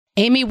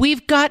Amy,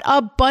 we've got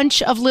a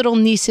bunch of little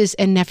nieces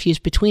and nephews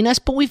between us,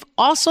 but we've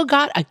also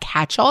got a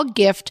catch-all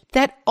gift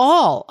that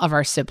all of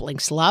our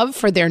siblings love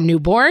for their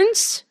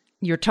newborns.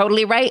 You're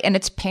totally right, and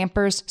it's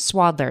Pampers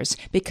Swaddlers,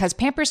 because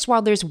Pampers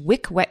Swaddlers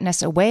wick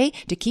wetness away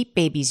to keep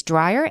babies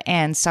drier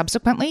and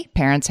subsequently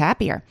parents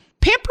happier.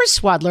 Pampers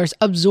Swaddlers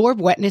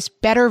absorb wetness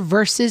better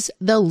versus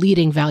the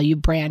leading value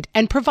brand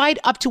and provide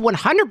up to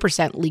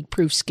 100%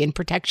 leak-proof skin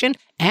protection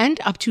and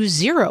up to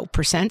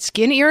 0%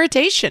 skin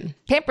irritation.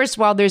 Pampers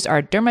Swaddlers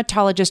are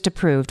dermatologist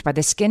approved by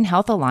the Skin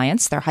Health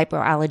Alliance. They're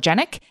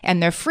hypoallergenic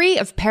and they're free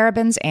of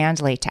parabens and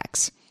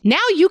latex. Now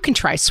you can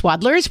try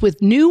Swaddlers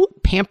with new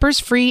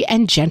Pampers-free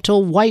and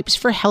gentle wipes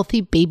for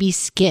healthy baby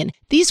skin.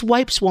 These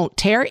wipes won't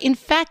tear. In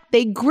fact,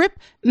 they grip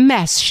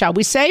mess, shall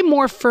we say,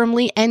 more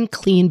firmly and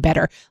clean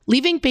better,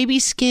 leaving baby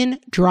skin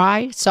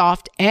dry,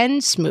 soft,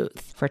 and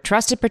smooth. For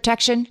trusted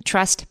protection,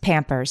 trust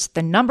Pampers,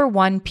 the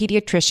 #1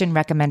 pediatrician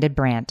recommended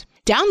brand.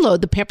 Download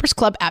the Pampers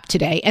Club app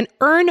today and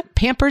earn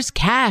Pampers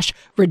Cash.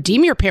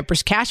 Redeem your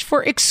Pampers Cash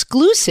for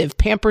exclusive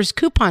Pampers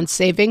coupon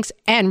savings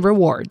and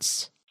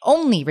rewards.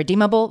 Only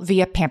redeemable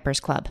via Pampers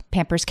Club.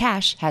 Pampers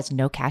Cash has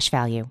no cash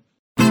value.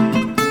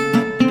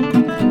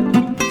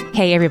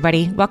 Hey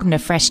everybody, welcome to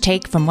Fresh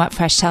Take from What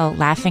Fresh Tell,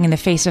 laughing in the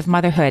face of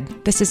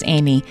motherhood. This is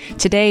Amy.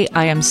 Today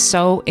I am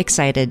so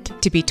excited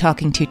to be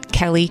talking to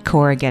Kelly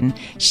Corrigan.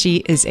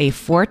 She is a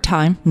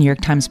 4-time New York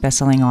Times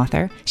bestselling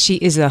author. She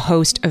is the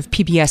host of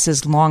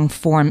PBS's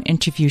long-form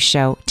interview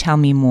show, Tell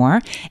Me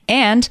More,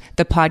 and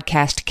the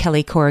podcast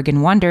Kelly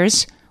Corrigan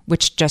Wonders,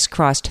 which just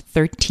crossed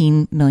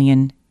 13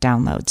 million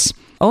downloads.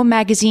 O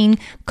Magazine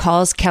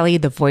calls Kelly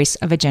the voice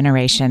of a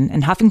generation,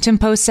 and Huffington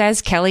Post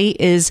says Kelly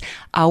is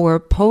our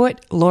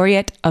poet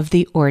laureate of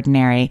the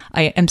ordinary.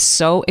 I am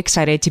so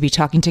excited to be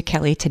talking to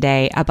Kelly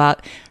today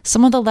about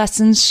some of the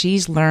lessons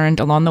she's learned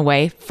along the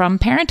way from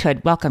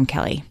parenthood. Welcome,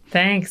 Kelly.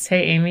 Thanks.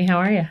 Hey, Amy, how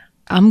are you?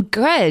 I'm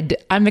good.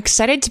 I'm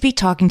excited to be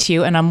talking to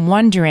you, and I'm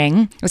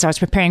wondering, as I was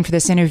preparing for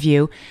this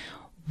interview,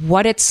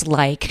 what it's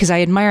like, because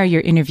I admire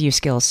your interview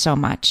skills so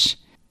much.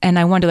 And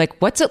I wonder,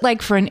 what's it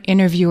like for an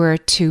interviewer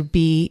to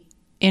be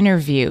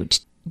interviewed?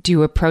 Do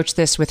you approach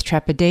this with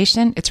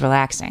trepidation? It's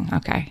relaxing.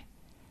 Okay.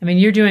 I mean,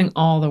 you're doing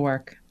all the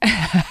work.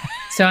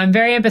 So I'm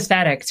very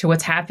empathetic to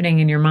what's happening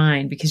in your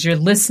mind because you're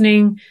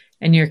listening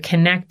and you're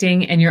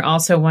connecting and you're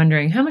also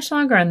wondering how much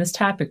longer on this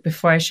topic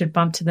before I should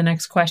bump to the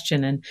next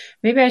question. And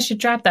maybe I should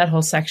drop that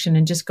whole section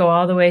and just go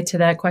all the way to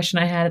that question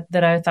I had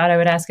that I thought I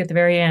would ask at the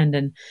very end.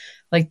 And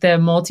the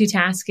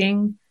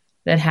multitasking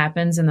that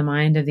happens in the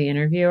mind of the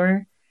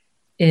interviewer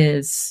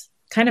is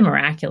kind of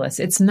miraculous.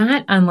 It's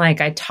not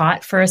unlike I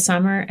taught for a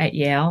summer at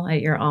Yale,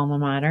 at your alma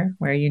mater,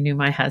 where you knew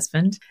my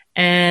husband.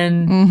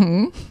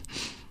 And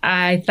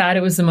I thought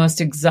it was the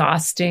most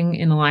exhausting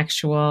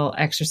intellectual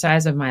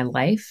exercise of my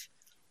life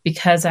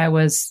because I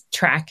was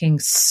tracking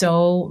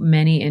so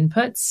many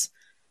inputs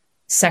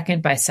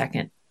second by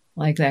second.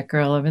 Like that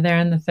girl over there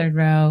in the third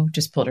row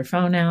just pulled her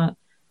phone out.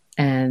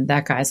 And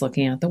that guy's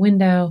looking out the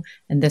window,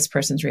 and this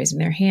person's raising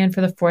their hand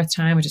for the 4th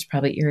time, which is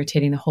probably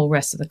irritating the whole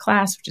rest of the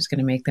class, which is going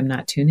to make them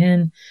not tune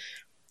in.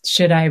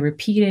 Should I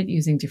repeat it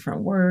using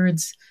different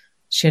words?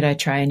 Should I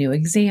try a new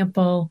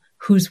example?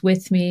 Who's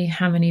with me?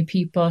 How many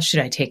people?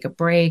 Should I take a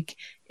break?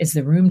 Is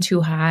the room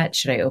too hot?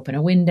 Should I open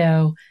a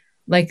window?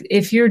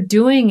 If you're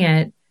doing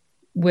it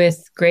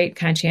with great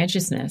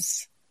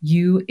conscientiousness,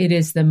 it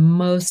is the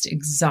most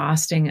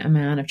exhausting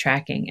amount of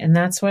tracking. And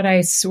that's what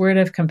I sort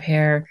of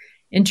compare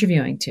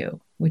interviewing to,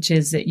 which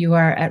is that you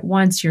are at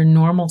once your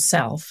normal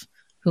self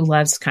who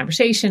loves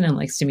conversation and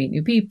likes to meet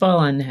new people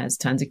and has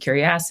tons of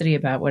curiosity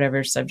about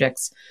whatever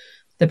subjects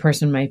the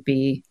person might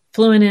be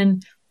fluent in.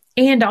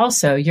 And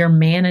also you're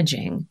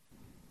managing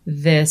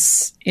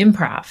this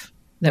improv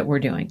that we're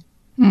doing.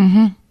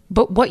 Mm-hmm.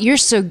 But what you're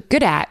so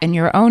good at in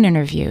your own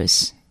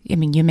interviews, I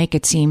mean, you make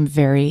it seem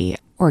very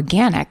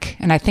organic,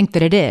 and I think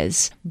that it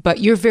is, but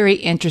you're very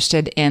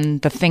interested in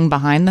the thing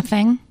behind the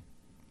thing.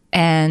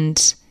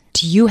 And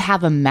do you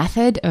have a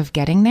method of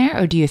getting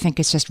there, or do you think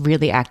it's just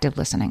really active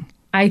listening?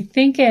 I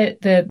think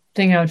the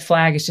thing I would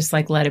flag is just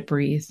let it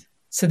breathe.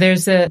 So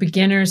there's a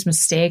beginner's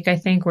mistake, I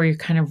think, where you're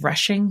kind of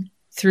rushing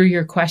through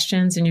your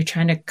questions and you're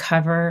trying to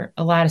cover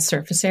a lot of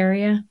surface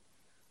area.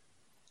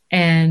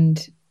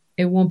 And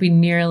it won't be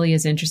nearly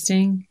as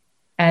interesting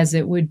as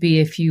it would be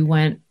if you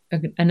went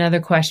another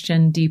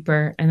question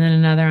deeper and then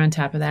another on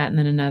top of that and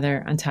then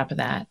another on top of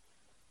that.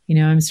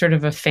 I'm sort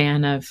of a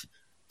fan of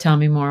tell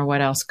me more,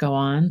 what else, go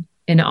on.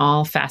 In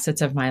all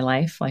facets of my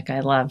life.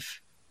 I love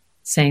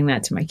saying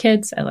that to my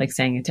kids. I like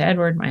saying it to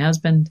Edward, my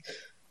husband.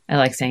 I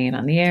like saying it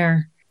on the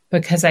air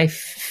because I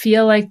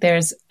feel like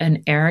there's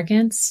an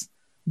arrogance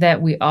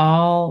that we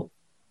all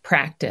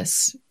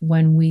practice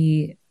when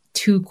we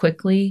too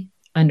quickly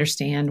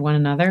understand one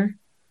another.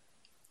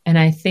 And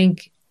I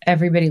think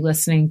everybody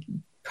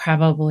listening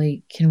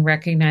probably can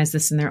recognize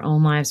this in their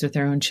own lives with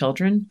their own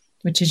children,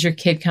 which is your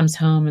kid comes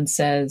home and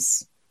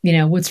says,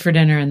 what's for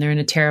dinner? And they're in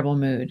a terrible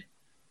mood.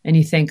 And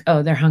you think,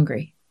 oh, they're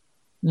hungry.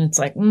 And it's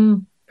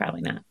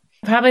probably not.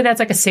 Probably that's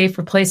like a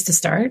safer place to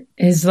start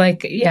is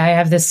like, yeah, I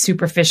have this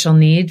superficial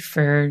need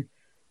for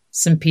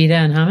some pita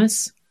and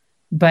hummus,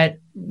 but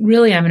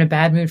really I'm in a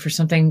bad mood for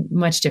something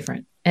much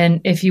different.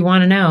 And if you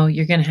want to know,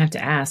 you're going to have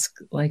to ask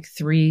like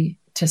 3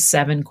 to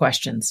 7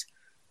 questions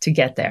to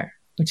get there,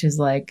 which is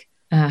like,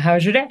 how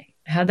was your day?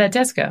 How'd that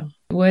test go?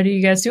 What are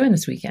you guys doing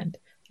this weekend?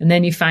 And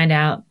then you find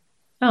out,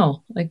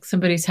 oh, like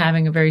somebody's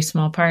having a very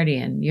small party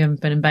and you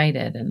haven't been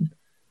invited. And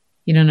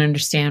you don't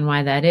understand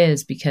why that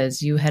is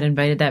because you had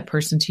invited that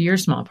person to your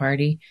small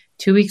party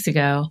 2 weeks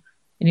ago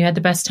and you had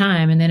the best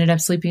time and ended up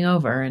sleeping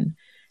over. And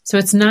so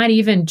it's not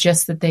even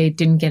just that they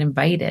didn't get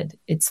invited.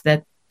 It's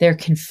that they're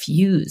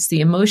confused.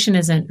 The emotion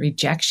isn't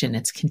rejection.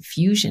 It's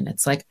confusion.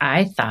 It's like,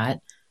 I thought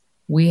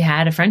we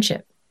had a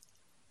friendship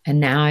and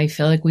now I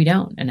feel like we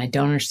don't. And I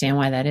don't understand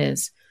why that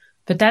is.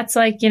 But that's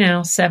like,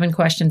 7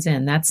 questions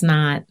in. That's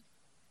not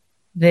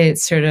the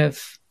sort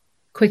of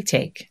quick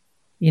take,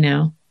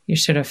 your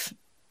sort of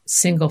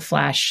single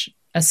flash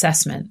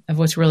assessment of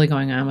what's really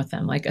going on with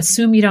them. Like,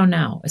 assume you don't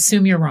know,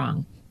 assume you're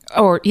wrong.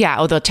 Or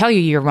they'll tell you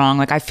you're wrong.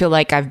 Like, I feel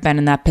like I've been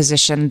in that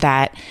position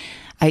that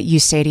you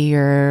say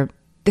to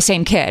the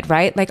same kid,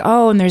 right? Like,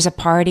 oh, and there's a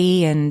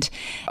party and,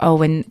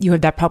 oh, and you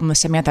have that problem with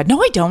Samantha.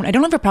 No, I don't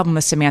have a problem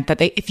with Samantha.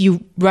 If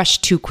you rush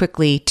too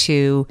quickly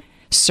to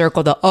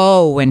circle the,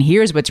 oh, and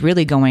here's what's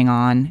really going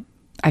on,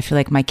 I feel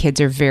like my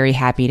kids are very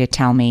happy to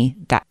tell me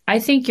that. I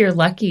think you're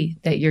lucky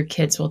that your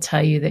kids will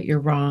tell you that you're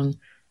wrong.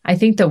 I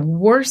think the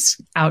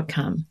worst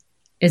outcome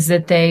is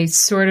that they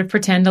sort of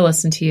pretend to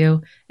listen to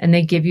you and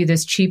they give you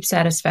this cheap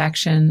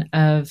satisfaction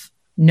of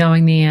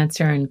knowing the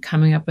answer and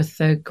coming up with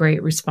a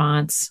great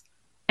response.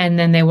 And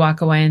then they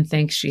walk away and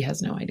think she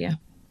has no idea.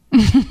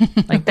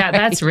 Like that, right.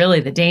 That's really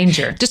the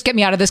danger. Just get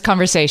me out of this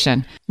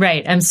conversation.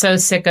 Right. I'm so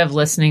sick of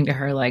listening to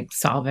her like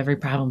solve every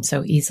problem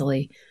so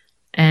easily.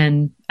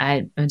 And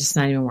I'm just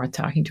not even worth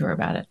talking to her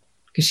about it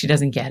because she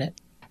doesn't get it.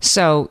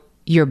 So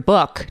your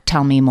book,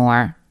 Tell Me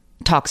More,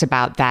 talks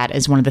about that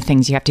as one of the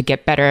things you have to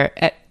get better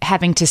at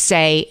having to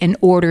say in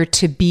order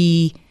to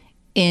be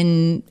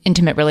in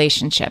intimate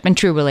relationship and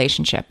true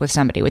relationship with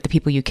somebody, with the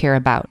people you care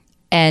about.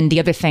 And the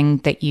other thing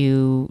that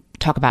you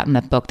talk about in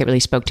the book that really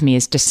spoke to me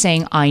is just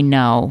saying, I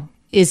know,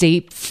 is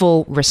a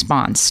full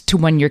response to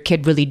when your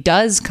kid really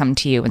does come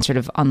to you and sort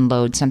of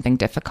unload something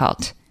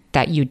difficult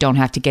that you don't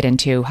have to get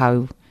into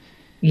how.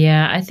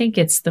 Yeah, I think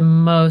it's the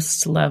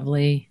most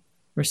lovely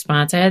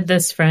response. I had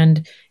this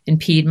friend in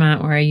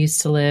Piedmont where I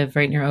used to live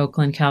right near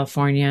Oakland,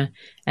 California.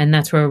 And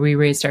that's where we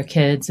raised our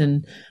kids.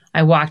 And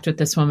I walked with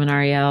this woman,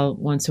 Ariel,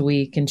 once a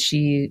week, and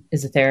she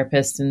is a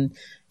therapist and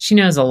she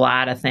knows a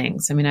lot of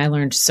things. I mean, I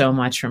learned so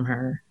much from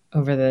her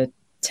over the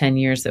 10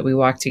 years that we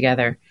walked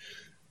together.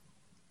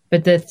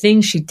 But the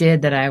thing she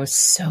did that I was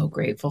so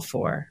grateful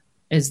for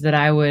is that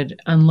I would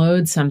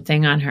unload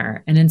something on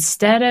her. And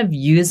instead of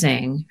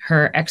using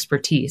her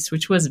expertise,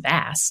 which was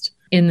vast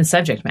in the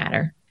subject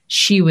matter,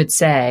 she would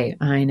say,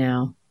 I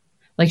know.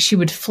 Like she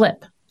would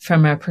flip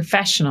from a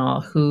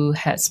professional who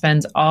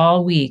spends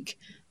all week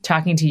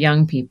talking to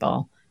young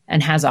people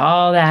and has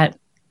all that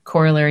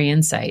corollary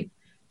insight.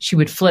 She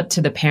would flip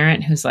to the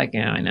parent who's like,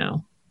 yeah, I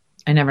know.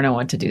 I never know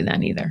what to do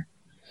then either.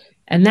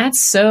 And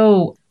that's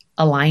so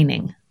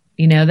aligning.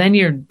 Then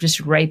you're just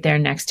right there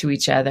next to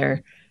each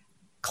other,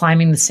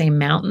 climbing the same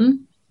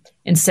mountain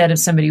instead of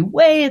somebody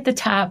way at the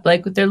top,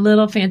 like with their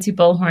little fancy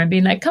bullhorn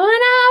being like, come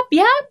on up.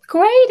 Yep,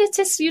 great.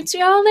 It's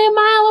only a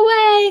mile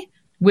away,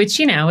 which,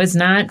 is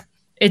not,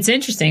 it's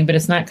interesting, but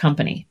it's not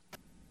company.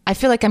 I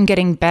feel like I'm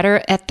getting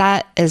better at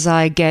that as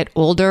I get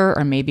older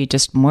or maybe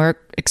just more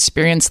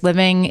experienced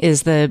living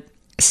is the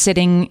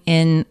sitting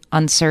in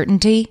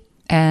uncertainty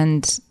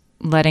and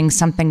letting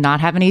something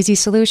not have an easy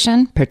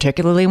solution,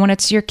 particularly when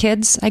it's your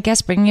kids, I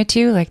guess, bringing it to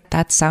you. Like,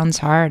 that sounds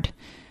hard.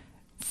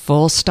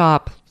 Full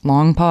stop,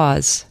 long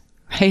pause,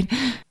 right?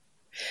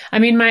 I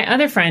mean, my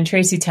other friend,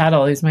 Tracy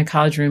Tuttle, who's my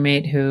college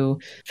roommate who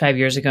 5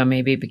 years ago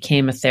maybe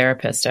became a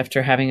therapist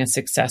after having a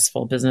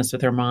successful business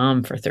with her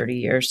mom for 30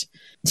 years.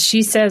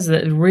 She says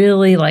that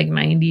really like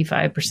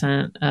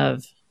 95%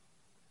 of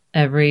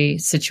every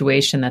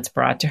situation that's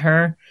brought to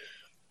her,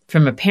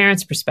 from a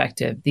parent's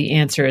perspective, the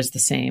answer is the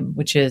same,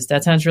 which is,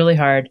 that sounds really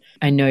hard.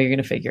 I know you're going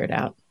to figure it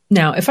out.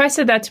 Now, if I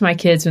said that to my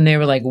kids when they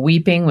were like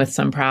weeping with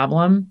some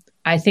problem,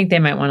 I think they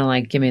might want to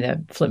like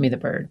flip me the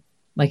bird.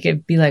 Like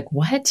it'd be like,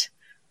 what?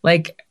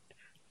 Like,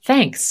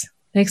 thanks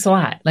a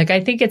lot. Like,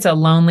 I think it's a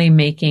lonely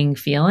making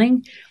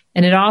feeling.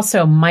 And it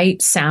also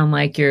might sound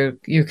like you're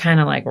kind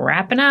of like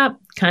wrapping up,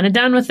 kind of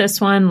done with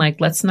this one. Like,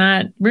 let's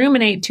not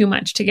ruminate too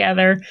much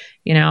together.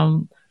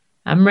 I'm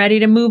ready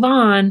to move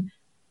on.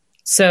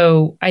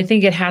 So I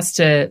think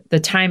the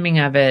timing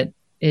of it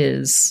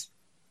is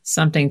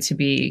something to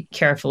be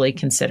carefully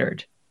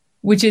considered,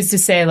 which is to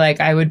say, like,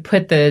 I would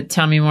put the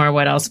tell me more,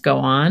 what else go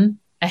on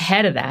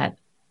ahead of that.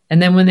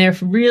 And then when they're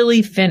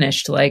really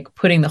finished, like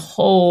putting the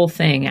whole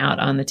thing out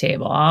on the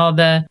table, all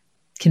the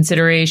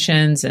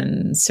considerations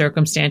and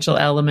circumstantial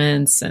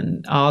elements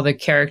and all the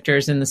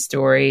characters in the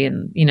story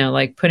and,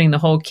 like putting the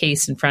whole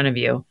case in front of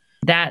you,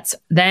 that's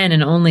then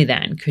and only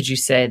then could you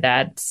say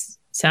that's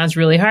sounds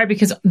really hard,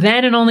 because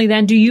then and only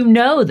then do you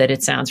know that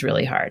it sounds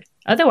really hard.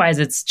 Otherwise,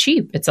 it's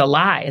cheap. It's a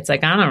lie. It's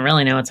like, I don't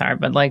really know it's hard.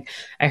 But like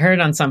I heard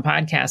on some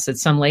podcast that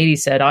some lady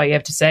said, all you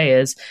have to say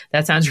is,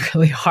 that sounds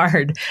really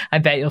hard. I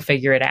bet you'll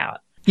figure it out.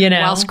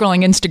 While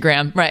scrolling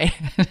Instagram. Right.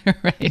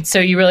 Right. So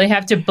you really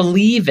have to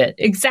believe it.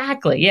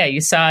 Exactly. Yeah. You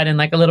saw it in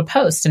like a little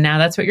post, and now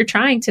that's what you're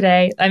trying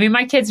today. I mean,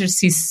 my kids just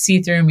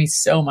see through me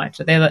so much.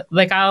 They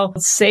like, I'll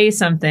say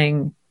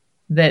something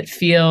that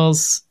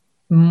feels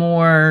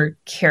more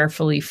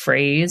carefully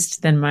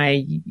phrased than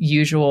my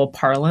usual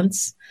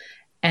parlance,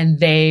 and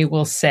they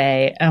will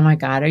say, oh my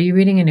God, are you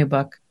reading a new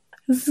book?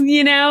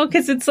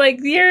 Because it's like,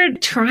 you're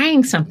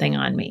trying something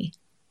on me.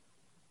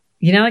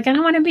 Like, I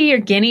don't want to be your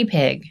guinea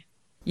pig.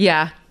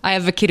 Yeah. I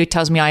have a kid who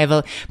tells me I have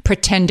a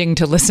pretending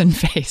to listen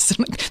face.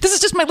 I'm like, this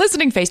is just my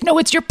listening face. No,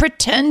 it's your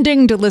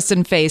pretending to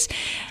listen face.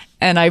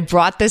 And I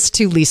brought this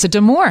to Lisa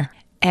D'Amour,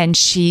 and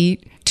she,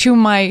 to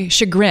my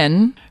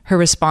chagrin, her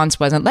response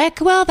wasn't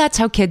like, well, that's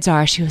how kids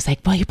are. She was like,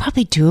 well, you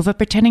probably do have a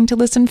pretending to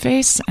listen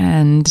face,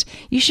 and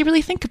you should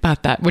really think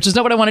about that, which is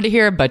not what I wanted to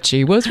hear, but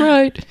she was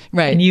right.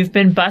 Right. And you've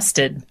been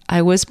busted.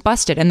 I was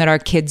busted. And that our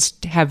kids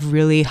have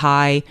really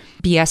high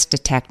BS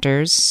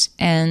detectors.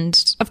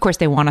 And of course,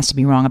 they want us to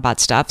be wrong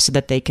about stuff so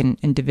that they can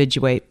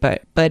individuate.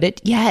 But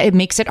it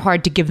makes it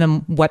hard to give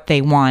them what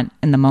they want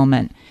in the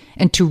moment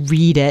and to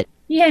read it.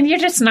 Yeah. And you're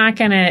just not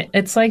going to,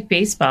 it's like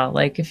baseball.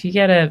 Like if you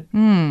get a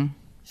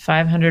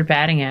 500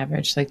 batting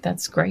average, like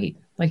that's great.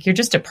 Like you're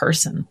just a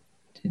person.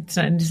 It's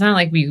not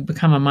like you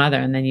become a mother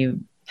and then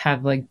you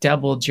have like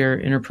doubled your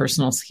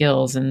interpersonal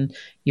skills and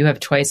you have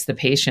twice the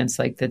patience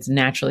like that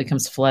naturally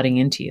comes flooding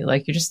into you.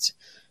 Like you're just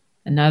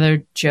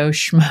another Joe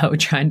Schmo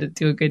trying to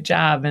do a good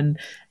job. And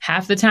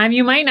half the time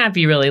you might not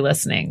be really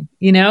listening,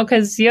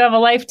 because you have a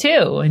life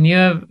too. And you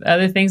have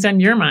other things on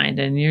your mind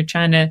and you're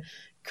trying to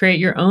create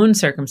your own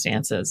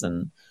circumstances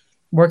and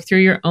work through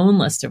your own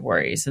list of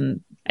worries.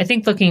 And I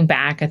think looking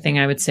back, a thing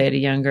I would say to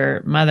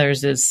younger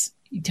mothers is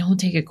don't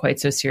take it quite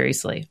so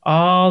seriously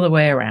all the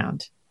way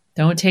around.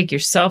 Don't take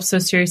yourself so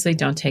seriously.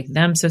 Don't take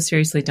them so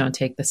seriously. Don't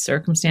take the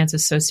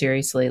circumstances so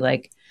seriously.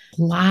 Like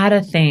a lot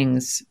of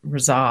things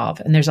resolve,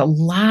 and there's a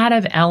lot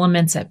of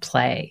elements at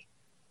play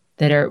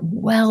that are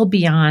well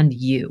beyond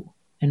you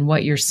and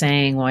what you're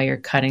saying while you're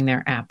cutting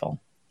their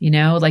apple.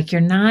 Like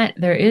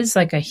there is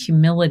like a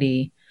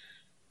humility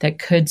that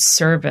could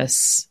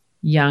service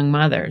young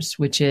mothers,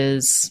 which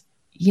is,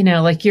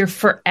 like you're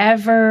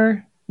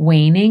forever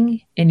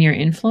waning in your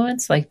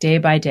influence, like day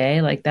by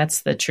day, like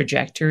that's the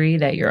trajectory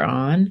that you're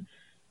on.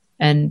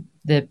 And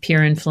the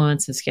peer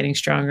influence is getting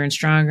stronger and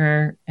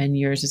stronger, and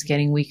yours is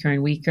getting weaker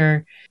and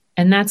weaker.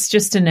 And that's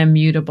just an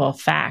immutable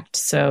fact.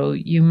 So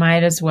you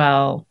might as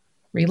well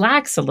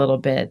relax a little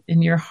bit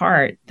in your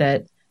heart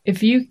that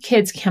if you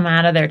kids come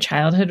out of their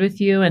childhood with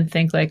you and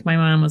think like my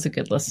mom was a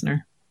good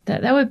listener,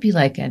 that would be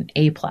like an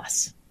A+.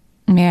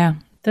 Yeah.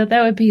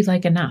 That would be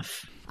like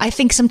enough. I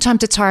think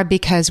sometimes it's hard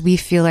because we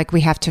feel like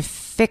we have to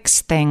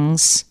fix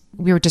things.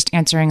 We were just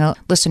answering a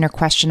listener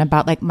question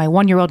about like my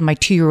 1-year-old and my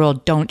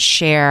 2-year-old don't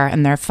share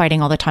and they're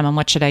fighting all the time on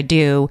what should I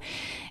do.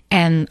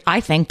 And I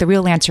think the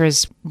real answer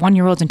is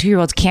 1-year-olds and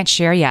 2-year-olds can't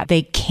share yet.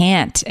 They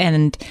can't.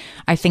 And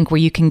I think where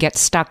you can get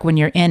stuck when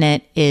you're in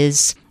it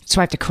is,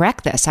 so I have to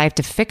correct this. I have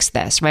to fix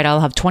this, right?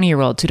 I'll have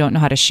 20-year-olds who don't know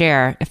how to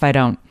share if I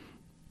don't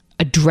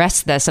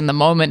address this in the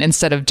moment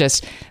instead of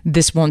just,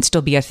 this won't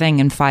still be a thing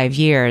in 5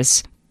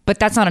 years. But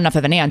that's not enough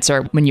of an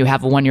answer when you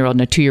have a 1-year-old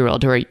and a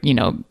 2-year-old who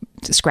are,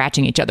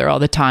 scratching each other all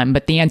the time.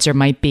 But the answer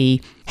might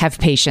be have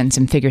patience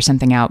and figure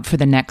something out for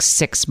the next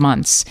 6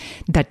 months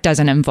that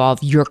doesn't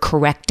involve you're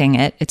correcting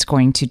it. It's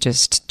going to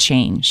just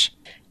change.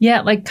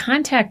 Yeah, like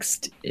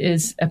context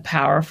is a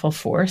powerful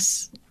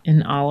force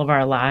in all of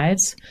our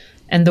lives,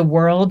 and the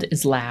world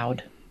is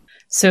loud.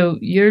 So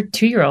your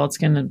 2-year-old's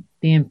going to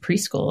be in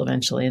preschool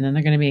eventually, and then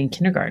they're going to be in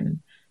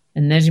kindergarten.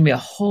 And there's going to be a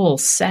whole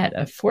set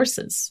of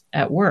forces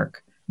at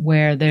work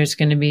where there's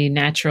going to be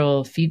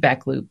natural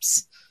feedback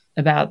loops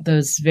about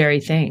those very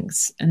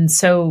things. And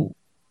so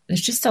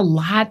there's just a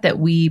lot that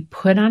we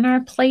put on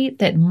our plate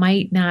that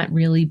might not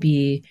really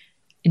be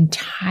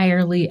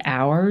entirely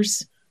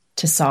ours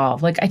to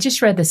solve. Like I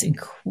just read this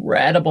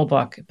incredible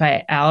book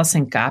by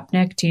Alison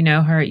Gopnik. Do you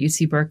know her at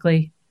UC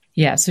Berkeley?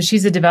 Yeah. So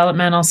she's a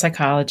developmental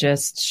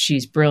psychologist.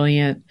 She's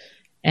brilliant.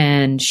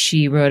 And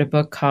she wrote a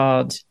book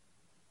called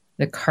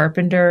The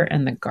Carpenter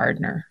and the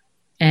Gardener.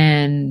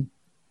 And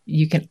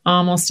you can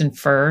almost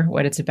infer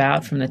what it's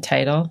about from the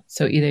title.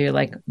 So either you're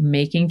like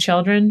making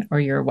children or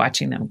you're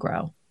watching them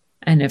grow.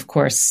 And of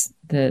course,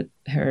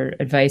 her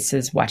advice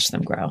is watch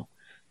them grow.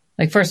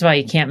 Like, first of all,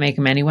 you can't make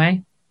them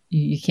anyway.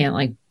 You can't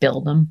like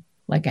build them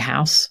like a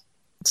house.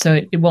 So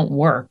it won't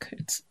work.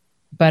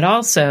 But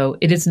also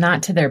it is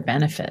not to their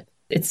benefit.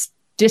 It's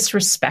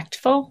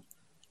disrespectful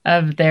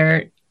of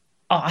their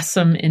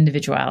awesome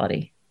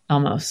individuality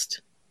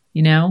almost,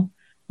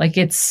 like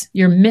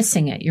you're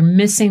missing it. You're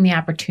missing the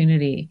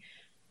opportunity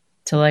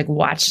to like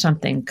watch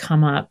something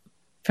come up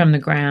from the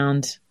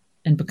ground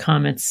and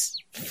become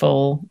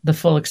the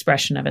full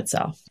expression of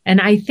itself.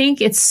 And I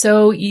think it's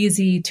so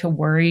easy to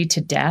worry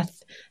to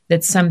death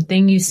that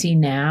something you see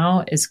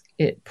now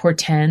it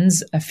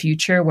portends a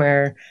future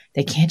where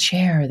they can't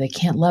share, or they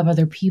can't love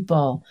other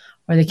people,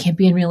 or they can't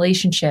be in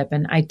relationship.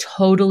 And I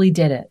totally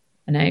did it.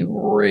 And I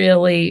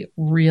really,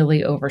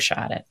 really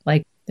overshot it.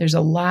 Like, there's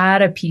a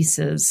lot of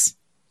pieces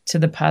to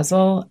the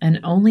puzzle, and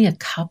only a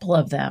couple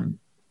of them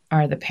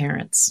are the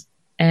parents.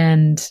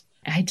 And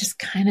I just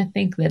kind of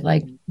think that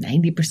like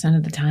 90%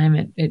 of the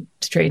time it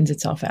straightens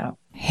itself out.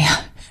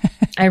 Yeah.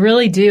 I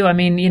really do. I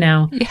mean,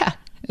 Yeah,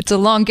 it's a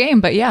long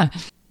game, but yeah.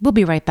 We'll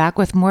be right back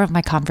with more of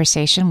my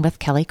conversation with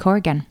Kelly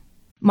Corrigan.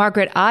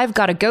 Margaret, I've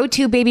got a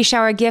go-to baby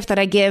shower gift that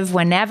I give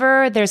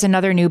whenever there's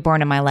another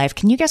newborn in my life.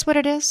 Can you guess what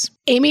it is?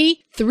 Amy,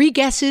 3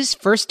 guesses.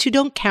 First 2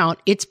 don't count.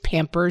 It's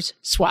Pampers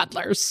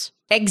Swaddlers.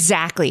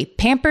 Exactly.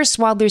 Pampers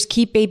Swaddlers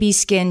keep baby's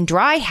skin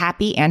dry,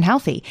 happy, and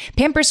healthy.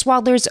 Pampers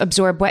Swaddlers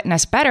absorb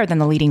wetness better than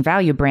the leading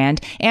value brand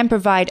and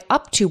provide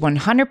up to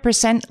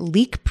 100%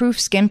 leak-proof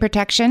skin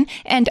protection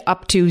and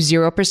up to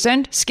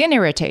 0% skin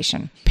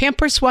irritation.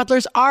 Pampers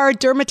Swaddlers are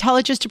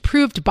dermatologist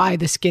approved by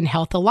the Skin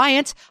Health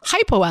Alliance,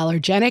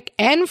 hypoallergenic,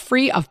 and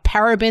free of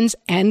parabens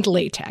and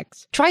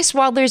latex. Try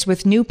Swaddlers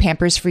with new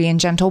Pampers Free and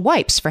Gentle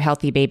wipes for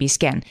healthy baby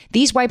skin.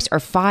 These wipes are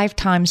 5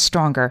 times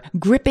stronger,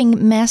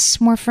 gripping mess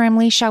more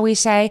firmly, shall we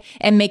say,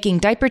 and making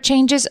diaper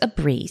changes a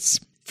breeze.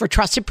 For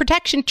trusted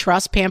protection,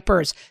 trust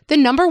Pampers, the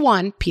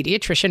 #1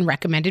 pediatrician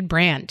recommended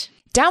brand.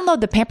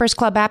 Download the Pampers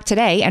Club app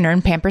today and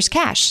earn Pampers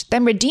Cash.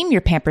 Then redeem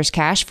your Pampers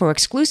Cash for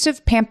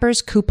exclusive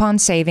Pampers coupon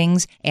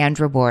savings and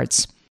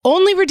rewards.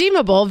 Only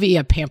redeemable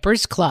via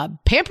Pampers Club.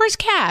 Pampers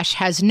Cash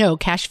has no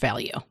cash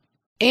value.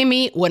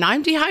 Amy, when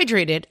I'm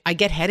dehydrated, I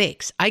get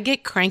headaches, I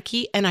get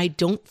cranky, and I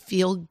don't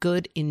feel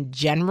good in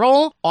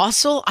general.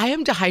 Also, I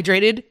am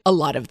dehydrated a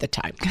lot of the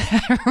time.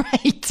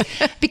 Right.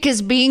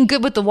 Because being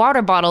good with the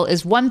water bottle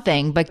is one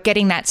thing, but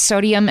getting that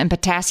sodium and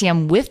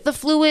potassium with the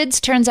fluids,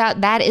 turns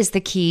out that is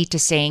the key to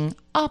staying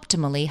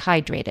optimally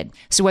hydrated.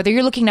 So whether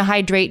you're looking to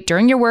hydrate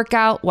during your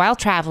workout, while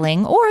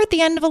traveling, or at the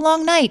end of a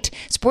long night,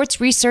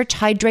 Sports Research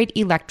Hydrate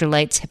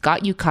Electrolytes have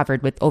got you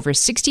covered with over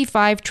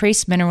 65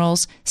 trace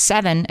minerals,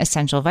 7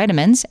 essential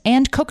vitamins,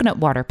 and coconut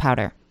water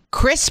powder.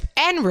 Crisp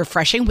and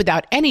refreshing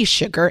without any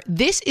sugar,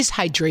 this is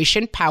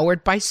hydration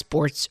powered by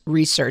Sports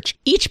Research.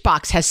 Each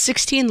box has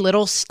 16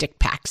 little stick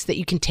packs that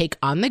you can take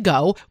on the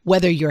go,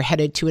 whether you're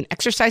headed to an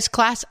exercise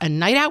class, a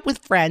night out with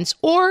friends,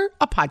 or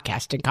a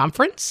podcasting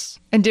conference.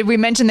 And did we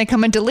mention they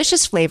come in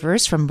delicious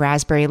flavors from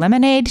raspberry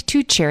lemonade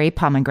to cherry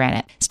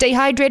pomegranate? Stay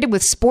hydrated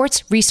with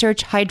Sports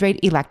Research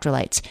Hydrate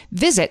Electrolytes.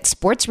 Visit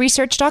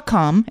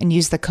sportsresearch.com and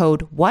use the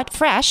code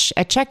WHATFRESH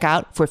at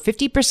checkout for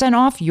 50%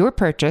 off your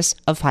purchase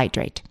of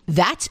Hydrate.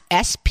 That's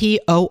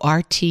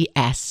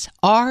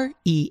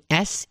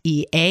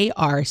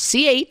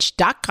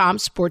SportsResearch.com,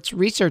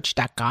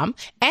 sportsresearch.com,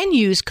 and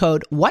use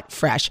code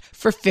WHATFRESH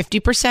for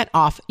 50%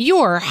 off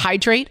your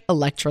Hydrate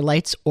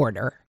Electrolytes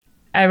order.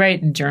 I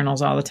write in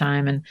journals all the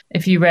time. And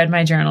if you read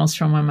my journals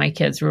from when my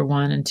kids were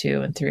 1 and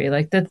 2 and 3,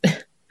 like the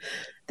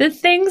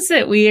things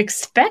that we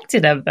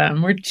expected of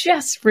them were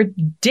just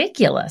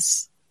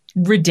ridiculous.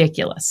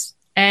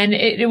 And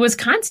it was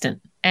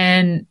constant.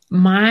 And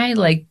my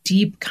like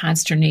deep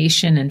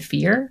consternation and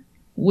fear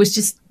was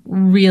just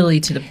really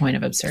to the point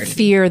of absurdity.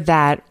 Fear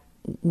that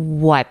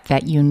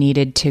that you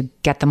needed to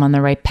get them on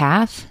the right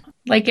path?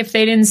 Like if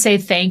they didn't say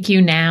thank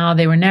you now,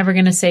 they were never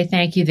going to say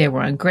thank you. They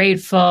were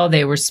ungrateful.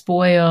 They were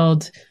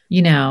spoiled,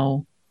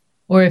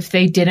 or if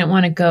they didn't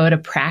want to go to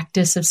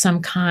practice of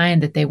some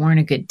kind, that they weren't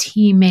a good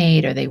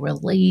teammate, or they were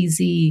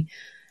lazy,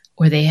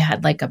 or they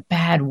had like a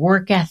bad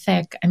work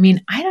ethic. I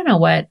mean, I don't know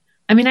what,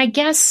 I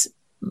guess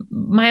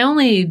my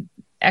only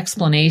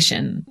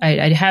explanation,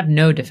 I have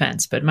no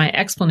defense, but my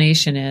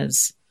explanation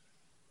is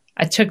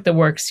I took the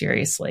work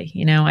seriously.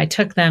 I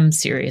took them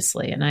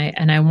seriously,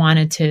 and I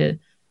wanted to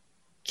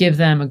give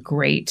them a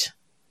great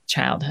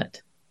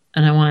childhood.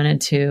 And I wanted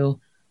to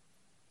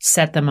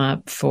set them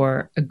up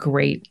for a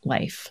great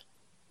life.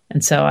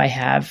 And so I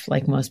have,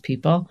 like most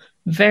people,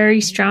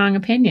 very strong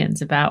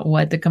opinions about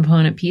what the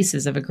component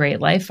pieces of a great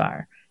life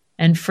are.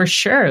 And for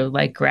sure,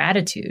 like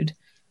gratitude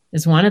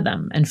is one of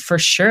them. And for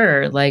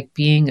sure, like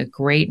being a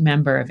great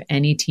member of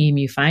any team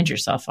you find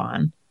yourself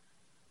on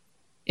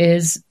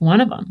is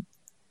one of them.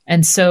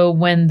 And so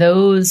when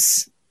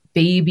those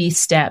baby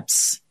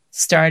steps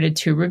started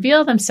to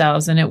reveal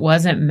themselves and it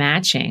wasn't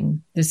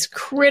matching this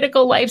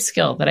critical life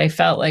skill that I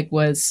felt like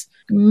was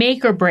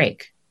make or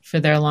break for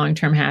their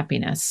long-term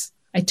happiness,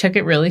 I took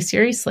it really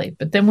seriously.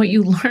 But then what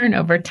you learn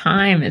over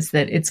time is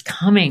that it's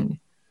coming.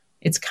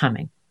 It's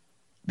coming.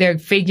 They're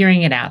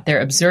figuring it out.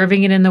 They're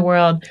observing it in the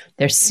world.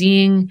 They're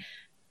seeing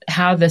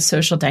how the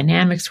social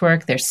dynamics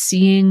work. They're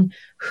seeing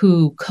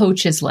who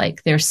coaches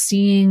like. They're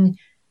seeing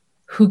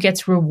who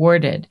gets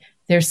rewarded.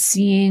 They're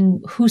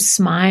seeing who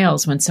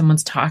smiles when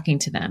someone's talking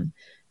to them.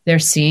 They're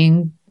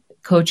seeing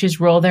coaches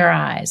roll their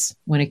eyes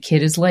when a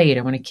kid is late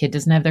or when a kid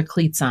doesn't have their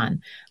cleats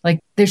on.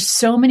 Like there's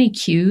so many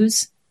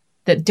cues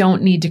that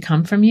don't need to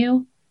come from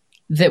you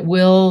that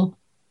will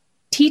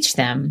teach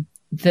them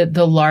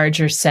the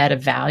larger set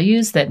of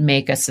values that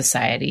make a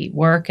society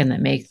work and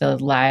that make the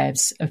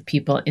lives of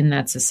people in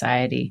that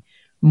society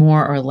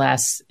more or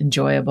less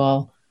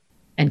enjoyable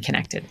and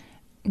connected.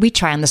 We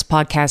try on this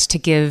podcast to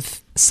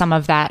give some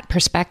of that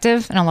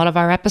perspective in a lot of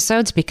our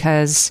episodes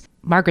because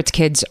Margaret's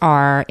kids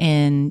are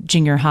in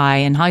junior high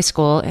and high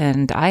school,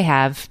 and I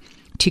have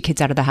 2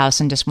 kids out of the house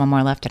and just 1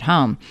 more left at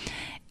home.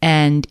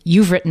 And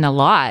you've written a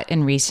lot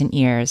in recent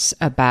years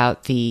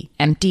about the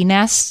empty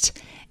nest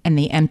and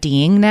the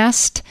emptying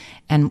nest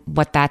and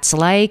what that's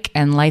like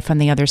and life on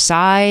the other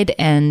side.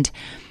 And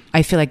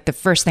I feel like the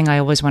first thing I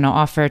always want to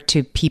offer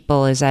to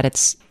people is that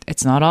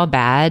it's not all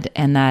bad,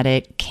 and that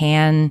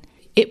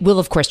it will,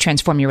 of course,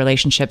 transform your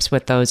relationships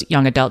with those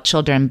young adult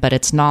children, but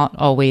it's not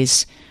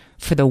always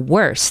for the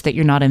worse, that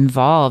you're not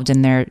involved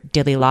in their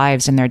daily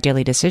lives and their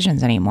daily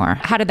decisions anymore.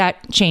 How did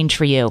that change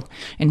for you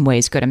in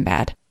ways good and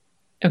bad?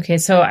 Okay,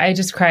 so I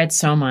just cried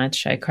so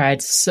much. I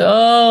cried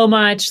so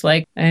much.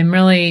 Like, I'm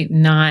really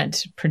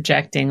not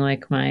projecting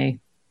like my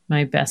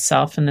best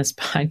self in this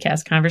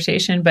podcast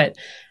conversation, but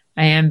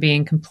I am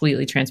being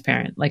completely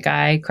transparent. Like,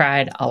 I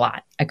cried a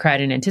lot. I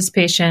cried in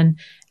anticipation.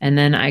 And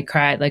then I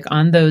cried like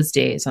on those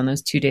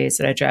 2 days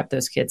that I dropped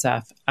those kids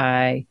off,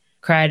 I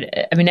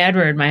cried. I mean,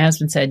 Edward, my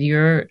husband, said,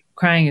 "You're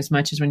crying as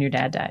much as when your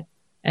dad died."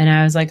 And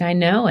I was like, I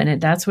know. And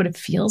that's what it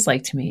feels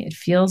like to me. It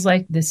feels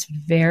like this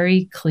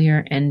very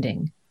clear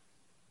ending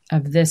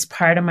of this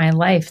part of my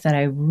life that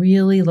I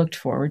really looked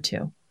forward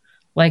to.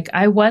 Like,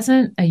 I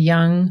wasn't a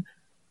young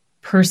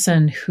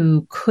person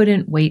who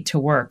couldn't wait to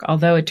work,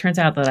 although it turns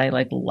out that I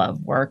like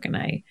love work and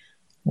I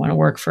want to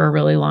work for a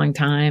really long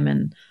time.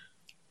 And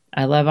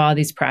I love all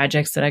these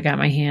projects that I got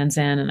my hands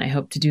in, and I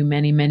hope to do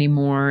many, many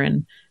more.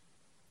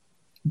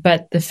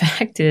 But the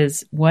fact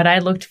is, what I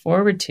looked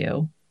forward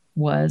to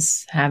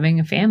was having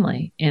a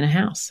family in a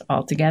house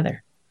all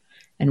together.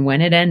 And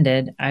when it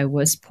ended, I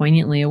was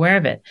poignantly aware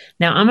of it.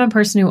 Now, I'm a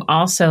person who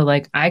also,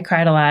 like, I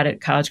cried a lot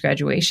at college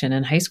graduation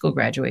and high school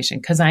graduation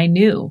because I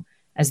knew,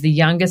 as the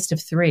youngest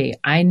of 3,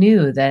 I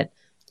knew that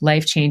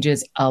life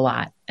changes a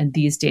lot and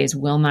these days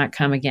will not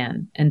come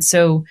again. And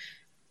so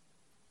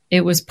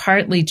it was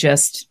partly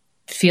just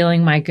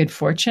feeling my good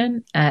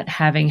fortune at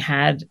having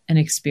had an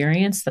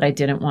experience that I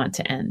didn't want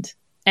to end.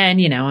 And,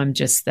 you know,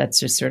 that's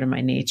just sort of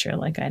my nature.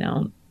 Like, I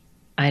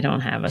don't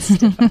have a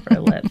stiff upper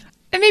lip.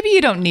 And maybe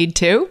you don't need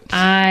to.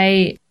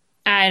 I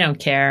don't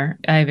care.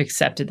 I've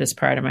accepted this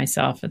part of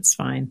myself. It's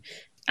fine.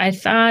 I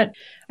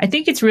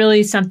think it's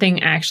really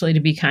something actually to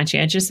be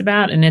conscientious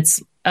about. And it's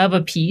of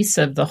a piece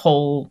of the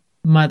whole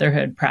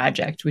motherhood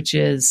project, which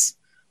is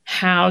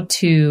how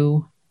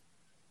to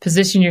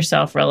position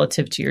yourself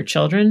relative to your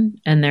children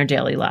and their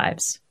daily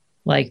lives.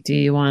 Like, do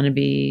you want to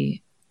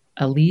be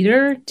a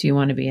leader? Do you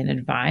want to be an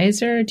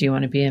advisor? Do you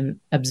want to be an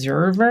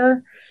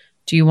observer?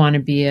 Do you want to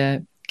be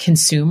a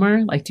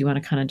consumer? Like, do you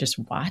want to kind of just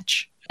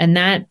watch? And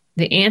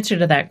the answer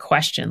to that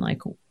question,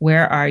 like,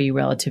 where are you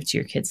relative to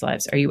your kids'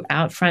 lives? Are you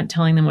out front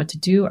telling them what to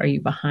do? Are you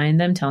behind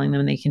them telling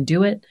them they can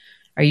do it?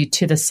 Are you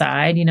to the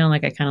side? You know,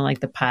 like, I kind of like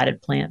the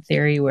potted plant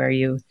theory where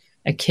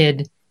a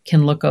kid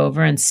can look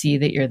over and see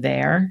that you're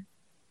there.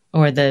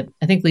 Or I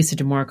think Lisa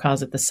D'Amour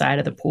calls it the side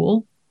of the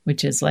pool,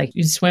 which is like,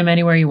 you swim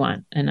anywhere you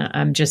want. And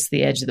I'm just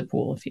the edge of the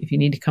pool. If you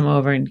need to come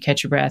over and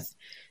catch your breath,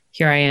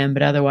 here I am.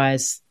 But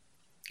otherwise,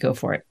 go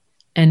for it.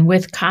 And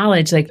with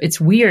college, like, it's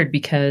weird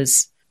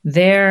because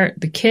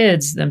the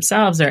kids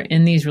themselves are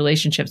in these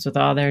relationships with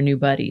all their new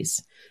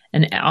buddies.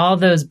 And all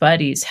those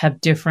buddies have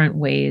different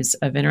ways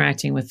of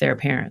interacting with their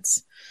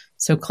parents.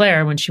 So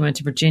Claire, when she went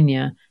to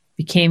Virginia,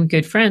 became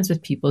good friends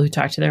with people who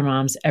talked to their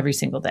moms every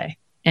single day.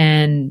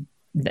 And,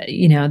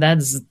 you know,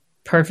 that's a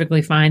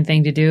perfectly fine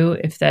thing to do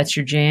if that's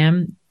your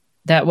jam.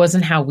 That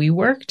wasn't how we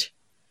worked.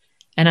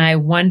 And I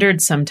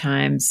wondered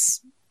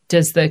sometimes,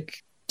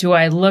 do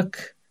I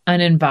look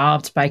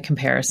uninvolved by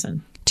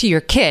comparison? To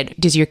your kid.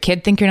 Does your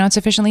kid think you're not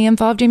sufficiently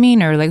involved, you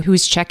mean? Or like,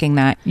 who's checking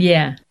that?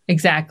 Yeah,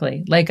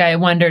 exactly. Like, I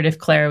wondered if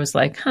Claire was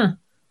like,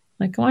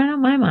 like, why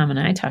don't my mom and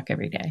I talk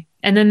every day?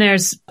 And then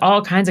there's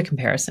all kinds of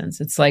comparisons.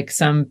 It's like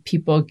some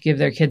people give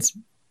their kids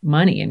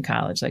money in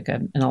college, like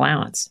an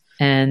allowance.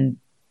 And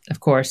of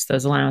course,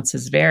 those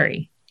allowances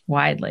vary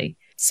widely.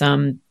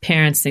 Some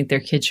parents think their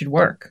kids should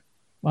work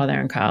while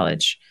they're in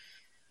college.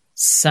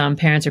 Some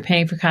parents are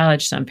paying for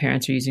college. Some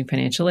parents are using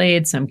financial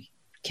aid. Some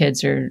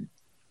kids are,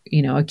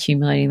 you know,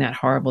 accumulating that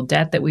horrible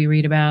debt that we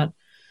read about.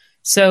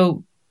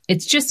 So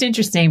it's just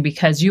interesting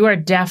because you are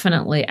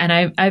definitely, and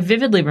I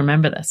vividly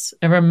remember this.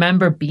 I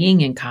remember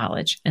being in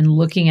college and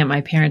looking at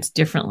my parents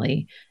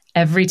differently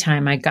every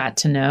time I got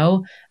to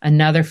know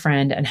another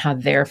friend and how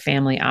their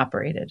family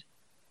operated.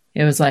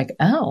 It was like,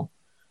 oh,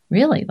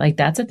 really? Like,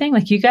 that's a thing?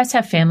 Like, you guys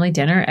have family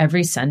dinner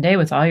every Sunday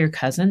with all your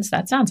cousins?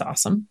 That sounds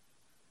awesome.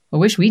 I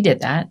wish we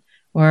did that.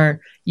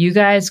 Or you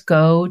guys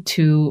go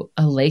to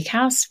a lake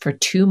house for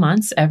 2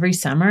 months every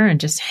summer and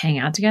just hang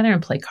out together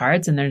and play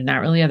cards and there's not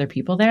really other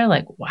people there.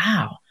 Like,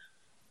 wow,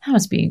 that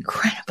must be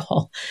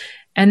incredible.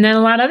 And then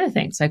a lot of other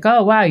things like,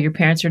 oh, wow, your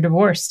parents are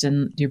divorced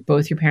and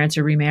both your parents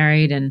are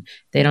remarried and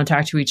they don't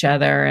talk to each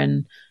other.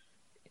 And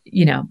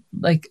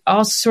like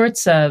all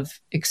sorts of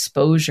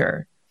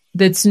exposure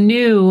that's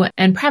new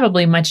and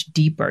probably much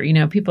deeper.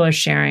 People are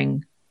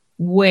sharing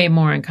way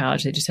more in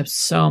college. They just have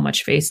so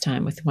much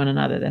FaceTime with one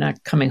another. They're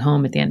not coming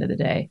home at the end of the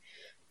day.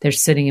 They're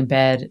sitting in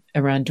bed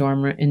around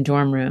in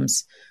dorm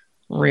rooms,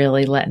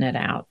 really letting it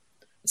out.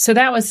 So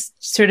that was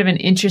sort of an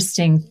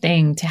interesting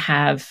thing to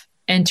have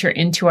enter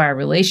into our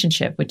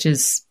relationship, which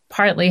is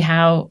partly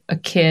how a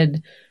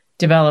kid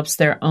develops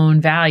their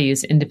own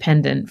values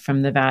independent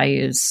from the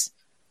values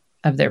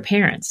of their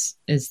parents,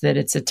 is that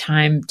it's a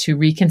time to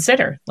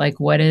reconsider, like,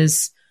 what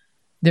is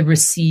the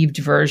received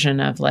version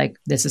of, like,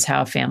 this is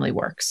how a family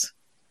works.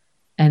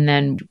 And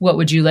then what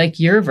would you like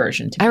your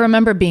version to be? I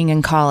remember being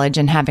in college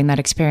and having that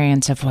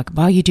experience of like,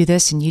 well, you do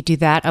this and you do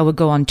that. I would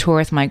go on tour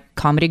with my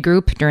comedy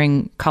group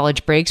during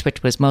college breaks,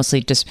 which was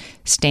mostly just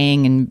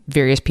staying in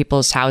various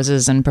people's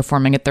houses and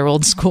performing at their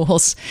old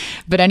schools.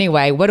 But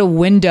anyway, what a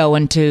window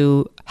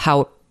into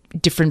how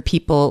different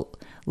people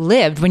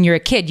lived. When you're a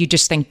kid, you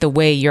just think the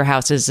way your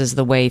house is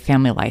the way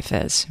family life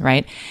is,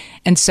 right?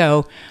 And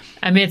so...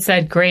 it's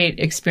that great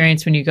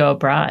experience when you go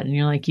abroad and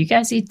you're like, you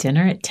guys eat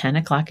dinner at 10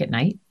 o'clock at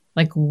night?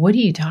 Like, what are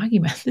you talking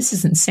about? This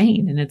is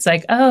insane. And it's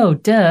like, oh,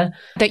 duh.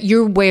 That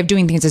your way of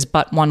doing things is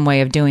but one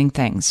way of doing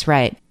things,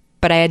 right?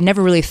 But I had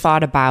never really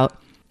thought about,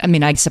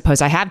 I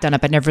suppose I have done it,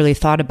 but never really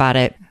thought about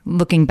it.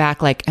 Looking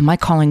back, like, am I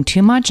calling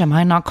too much? Am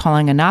I not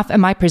calling enough?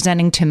 Am I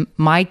presenting to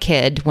my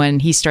kid when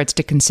he starts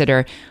to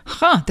consider,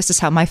 this is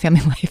how my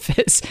family life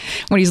is?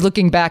 When he's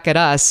looking back at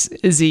us,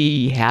 is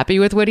he happy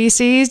with what he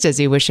sees? Does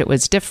he wish it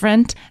was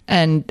different?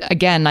 And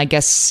again, I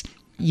guess...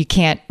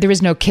 there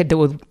is no kid that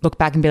would look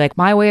back and be like,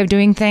 my way of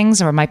doing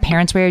things or my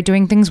parents' way of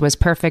doing things was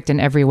perfect in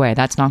every way.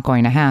 That's not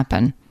going to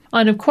happen.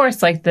 And of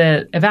course, like,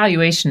 the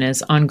evaluation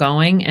is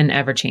ongoing and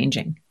ever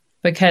changing,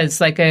 because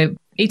like a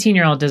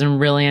 18-year-old doesn't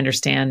really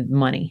understand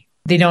money.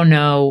 They don't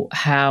know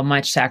how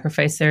much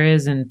sacrifice there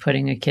is in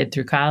putting a kid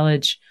through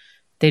college.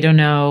 They don't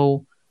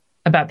know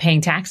about paying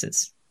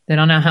taxes. They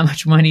don't know how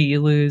much money you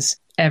lose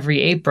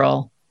every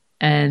April.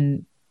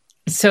 And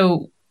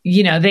so,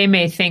 they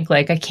may think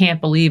like, I can't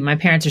believe my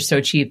parents are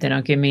so cheap. They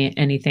don't give me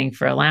anything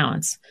for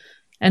allowance.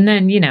 And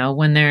then,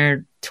 when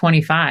they're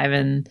 25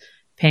 and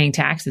paying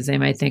taxes, they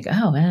might think,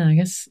 oh, well, I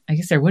guess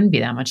there wouldn't be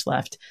that much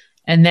left.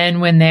 And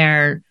then when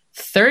they're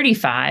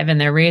 35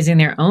 and they're raising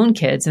their own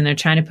kids and they're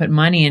trying to put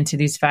money into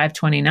these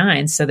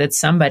 529s so that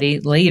somebody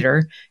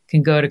later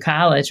can go to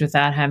college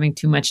without having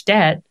too much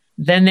debt,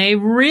 then they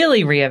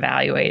really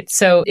reevaluate.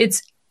 So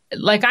it's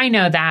like, I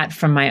know that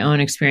from my own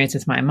experience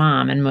with my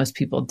mom, and most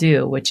people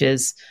do, which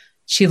is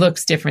she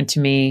looks different to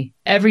me.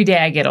 Every day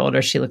I get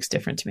older, she looks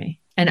different to me.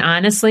 And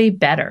honestly,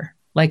 better.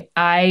 Like,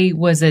 I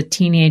was a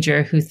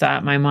teenager who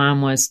thought my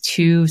mom was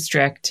too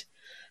strict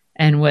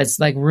and was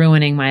like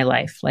ruining my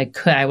life.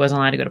 Like, I wasn't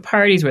allowed to go to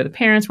parties where the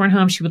parents weren't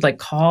home. She would like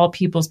call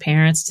people's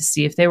parents to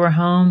see if they were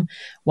home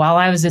while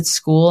I was at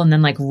school, and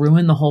then like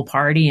ruin the whole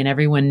party. And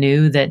everyone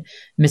knew that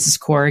Mrs.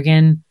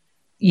 Corrigan,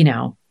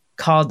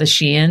 called the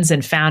Sheehan's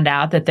and found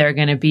out that they're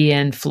going to be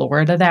in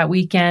Florida that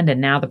weekend,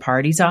 and now the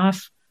party's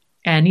off.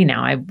 And,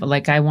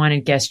 I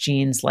wanted Guess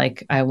jeans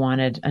like I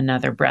wanted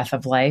another breath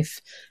of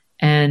life,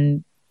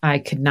 and I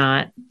could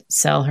not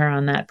sell her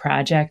on that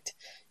project.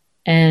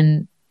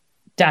 And ...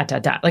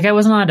 Like, I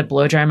wasn't allowed to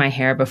blow dry my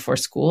hair before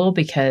school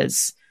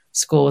because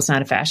school was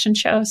not a fashion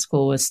show.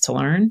 School was to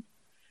learn.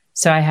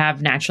 So I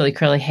have naturally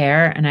curly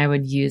hair, and I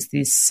would use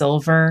these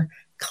silver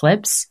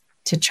clips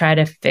to try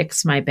to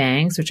fix my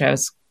bangs, which I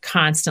was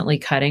constantly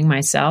cutting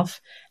myself.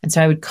 And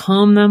so I would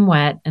comb them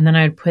wet, and then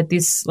I would put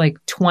these like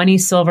 20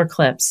 silver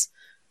clips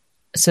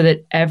so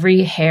that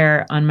every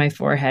hair on my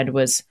forehead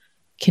was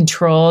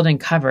controlled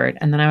and covered.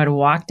 And then I would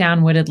walk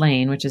down Wooded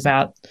Lane, which is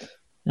about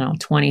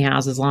 20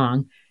 houses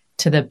long,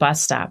 to the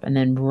bus stop. And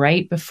then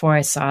right before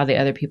I saw the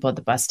other people at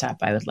the bus stop,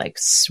 I would like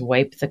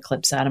swipe the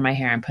clips out of my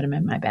hair and put them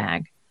in my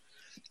bag.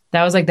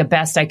 That was like the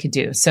best I could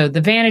do. So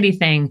the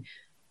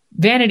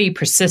vanity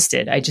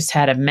persisted. I just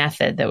had a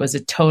method that was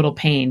a total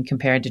pain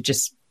compared to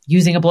just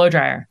using a blow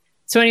dryer.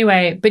 So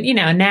anyway, but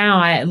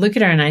now I look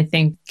at her and I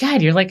think,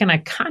 God, you're like an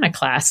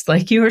iconoclast.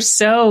 Like, you were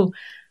so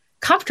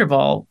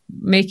comfortable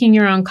making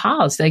your own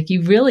calls. Like,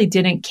 you really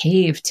didn't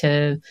cave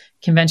to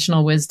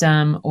conventional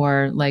wisdom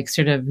or like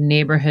sort of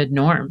neighborhood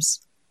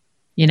norms.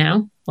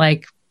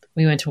 Like,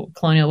 we went to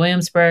Colonial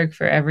Williamsburg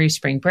for every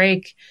spring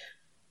break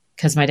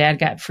because my dad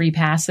got free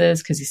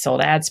passes because he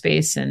sold ad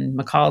space in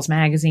McCall's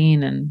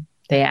magazine, and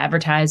they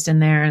advertised in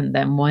there. And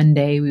then one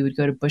day we would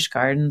go to Busch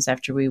Gardens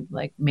after we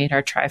like made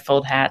our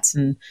trifold hats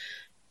and,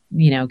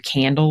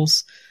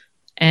 candles.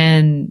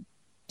 And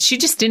she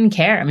just didn't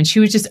care. She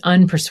was just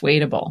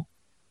unpersuadable.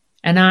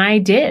 And I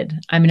did.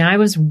 I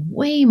was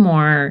way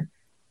more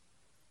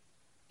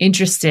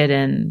interested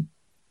in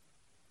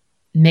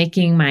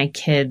making my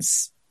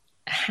kids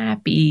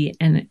happy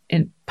and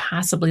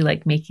possibly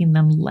like making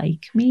them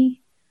like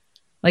me.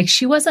 Like,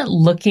 she wasn't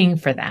looking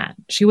for that.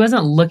 She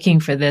wasn't looking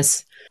for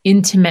this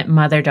intimate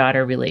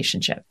mother-daughter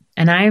relationship.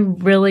 And I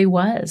really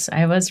was.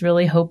 I was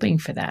really hoping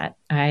for that.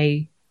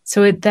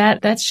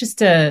 That's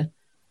just an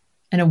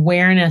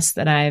awareness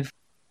that I've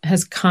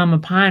has come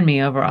upon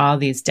me over all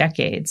these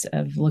decades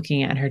of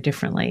looking at her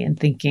differently and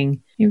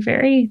thinking, you're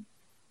very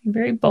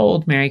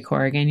bold, Mary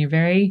Corrigan. You're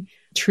very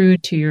true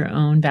to your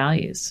own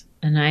values.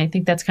 And I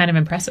think that's kind of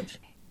impressive.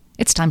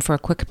 It's time for a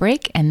quick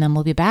break, and then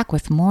we'll be back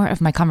with more of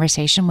my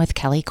conversation with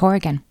Kelly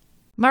Corrigan.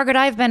 Margaret,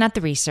 I've been at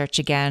the research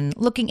again,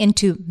 looking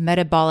into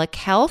metabolic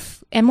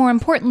health and, more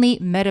importantly,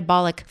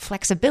 metabolic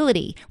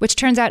flexibility, which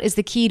turns out is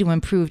the key to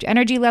improved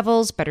energy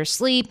levels, better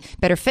sleep,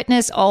 better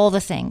fitness, all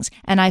the things.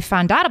 And I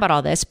found out about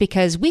all this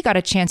because we got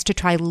a chance to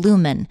try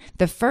Lumen,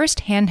 the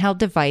first handheld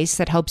device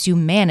that helps you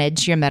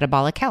manage your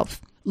metabolic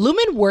health.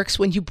 Lumen works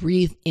when you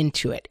breathe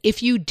into it.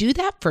 If you do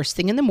that first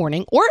thing in the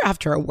morning or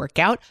after a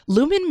workout,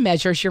 Lumen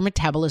measures your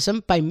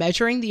metabolism by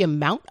measuring the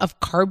amount of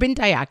carbon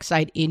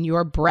dioxide in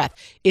your breath.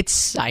 It's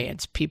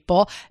science,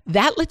 people.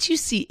 That lets you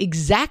see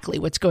exactly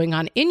what's going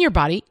on in your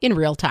body in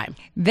real time.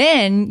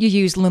 Then you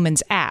use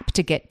Lumen's app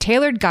to get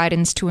tailored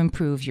guidance to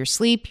improve your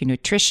sleep, your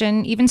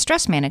nutrition, even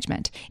stress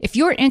management. If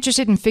you're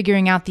interested in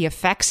figuring out the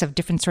effects of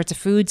different sorts of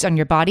foods on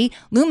your body,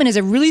 Lumen is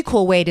a really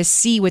cool way to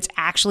see what's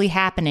actually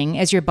happening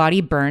as your body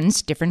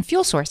burns different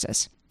fuel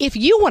sources. If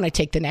you want to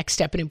take the next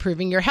step in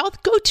improving your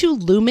health, go to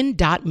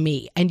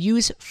lumen.me and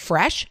use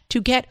FRESH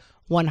to get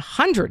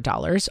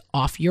 $100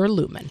 off your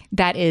Lumen.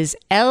 That is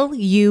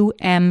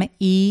LUMEN.ME.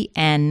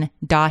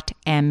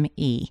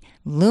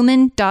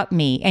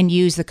 Lumen.me, and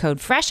use the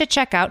code FRESH at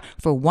checkout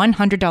for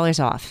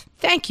 $100 off.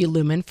 Thank you,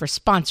 Lumen, for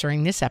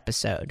sponsoring this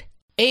episode.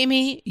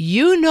 Amy,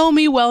 you know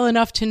me well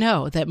enough to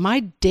know that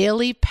my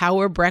daily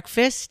power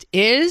breakfast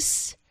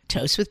is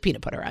toast with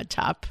peanut butter on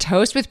top.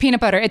 Toast with peanut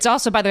butter. It's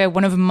also, by the way,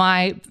 one of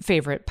my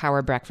favorite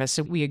power breakfasts.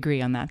 So we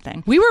agree on that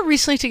thing. We were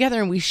recently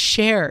together and we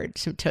shared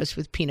some toast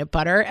with peanut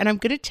butter. And I'm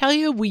going to tell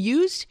you, we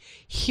used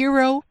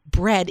Hero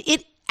bread.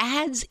 It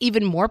adds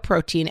even more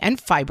protein and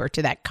fiber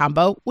to that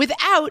combo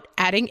without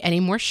adding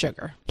any more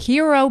sugar.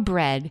 Hero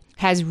bread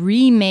has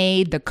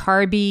remade the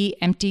carby,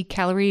 empty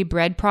calorie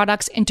bread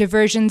products into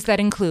versions that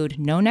include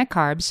no net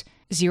carbs,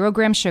 0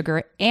 gram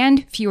sugar,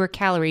 and fewer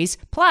calories,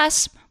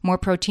 plus more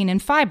protein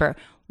and fiber,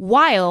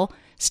 while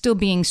still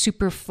being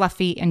super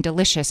fluffy and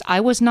delicious. I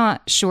was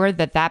not sure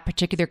that that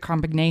particular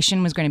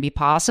combination was going to be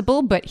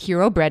possible, but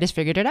Hero Bread has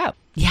figured it out.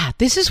 Yeah,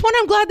 this is one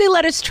I'm glad they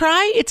let us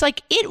try. It's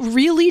like, it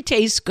really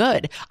tastes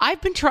good.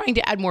 I've been trying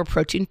to add more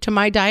protein to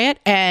my diet,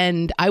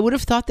 and I would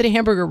have thought that a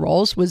hamburger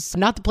rolls was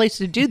not the place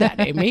to do that,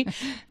 Amy.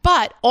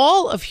 But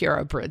all of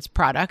Hero Bread's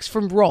products,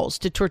 from rolls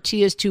to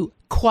tortillas to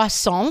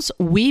croissants,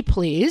 we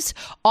please,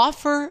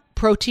 offer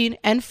protein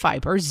and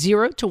fiber,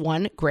 0 to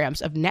 1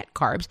 grams of net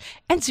carbs,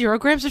 and 0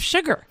 grams of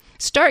sugar.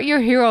 Start your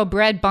Hero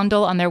Bread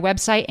bundle on their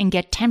website and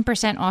get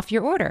 10% off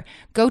your order.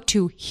 Go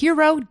to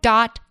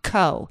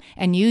hero.co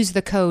and use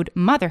the code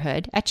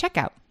motherhood at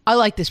checkout. I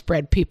like this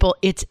bread, people.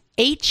 It's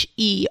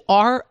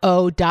HERO.co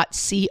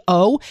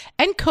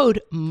and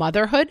code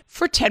motherhood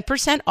for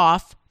 10%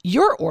 off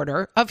your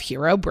order of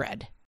Hero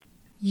Bread.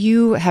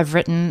 You have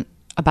written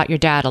about your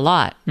dad a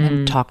lot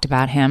and talked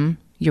about him,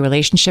 your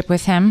relationship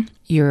with him,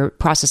 your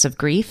process of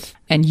grief,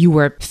 and you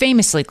were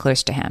famously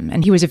close to him.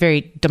 And he was a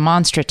very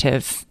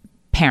demonstrative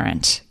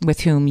parent with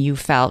whom you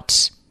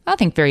felt, I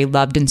think, very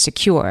loved and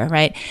secure,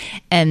 right?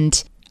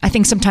 And I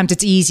think sometimes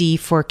it's easy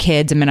for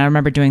kids. I mean, I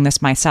remember doing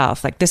this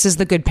myself. Like, this is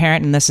the good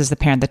parent and this is the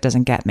parent that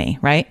doesn't get me,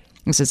 right?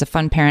 This is a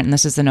fun parent and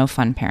this is the no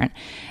fun parent.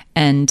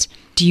 And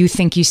do you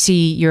think you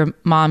see your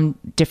mom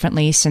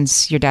differently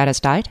since your dad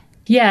has died?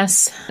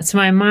 Yes. So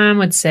my mom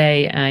would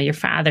say, your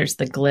father's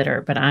the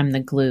glitter, but I'm the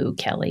glue,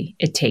 Kelly.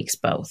 It takes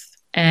both.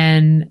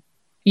 And,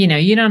 you know,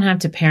 you don't have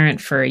to parent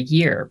for a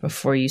year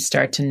before you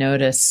start to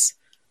notice,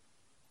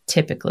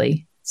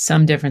 typically,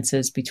 some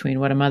differences between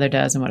what a mother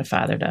does and what a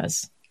father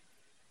does.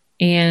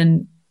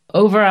 And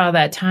over all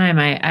that time,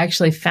 I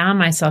actually found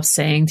myself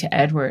saying to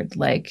Edward,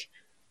 like,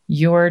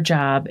 your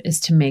job is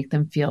to make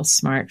them feel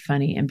smart,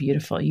 funny, and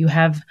beautiful. You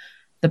have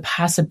the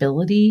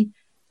possibility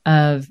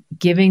of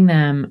giving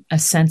them a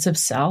sense of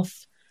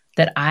self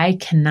that I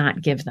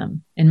cannot give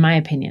them, in my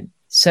opinion.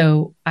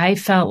 So I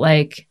felt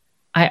like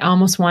I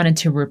almost wanted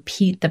to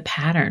repeat the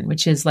pattern,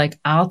 which is like,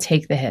 I'll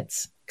take the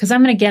hits because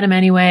I'm going to get them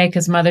anyway,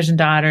 because mothers and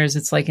daughters,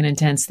 it's like an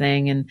intense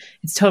thing and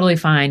it's totally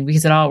fine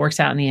because it all works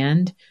out in the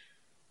end.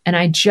 And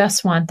I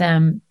just want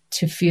them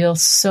to feel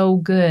so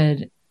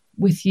good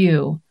with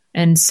you.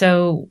 And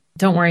so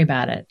don't worry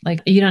about it.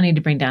 Like, you don't need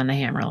to bring down the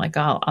hammer. Like,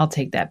 I'll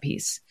take that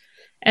piece.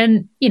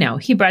 And, you know,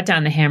 he brought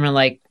down the hammer,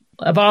 like,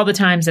 of all the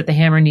times that the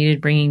hammer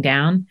needed bringing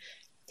down,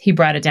 he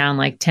brought it down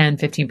like 10,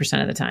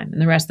 15% of the time.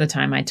 And the rest of the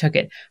time I took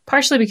it,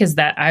 partially because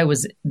that I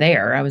was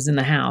there. I was in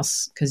the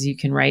house, because you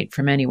can write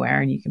from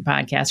anywhere and you can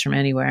podcast from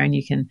anywhere and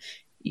you can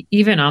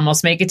even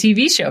almost make a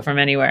TV show from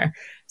anywhere.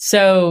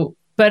 So,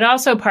 but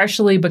also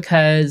partially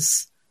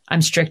because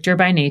I'm stricter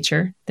by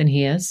nature than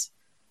he is.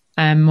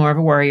 I'm more of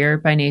a warrior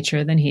by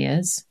nature than he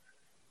is.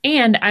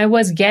 And I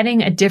was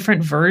getting a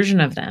different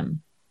version of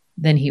them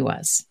than he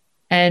was.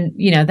 And,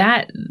 you know,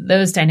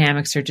 those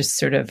dynamics are just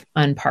sort of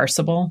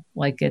unparsable.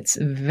 Like, it's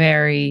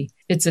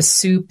a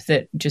soup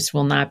that just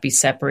will not be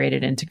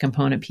separated into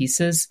component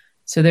pieces.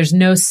 So there's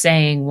no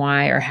saying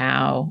why or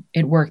how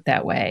it worked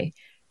that way.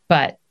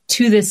 But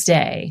to this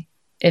day,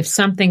 if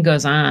something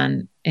goes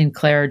on in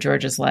Claire or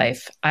George's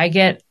life, I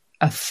get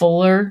a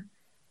fuller,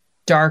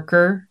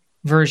 darker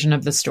version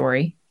of the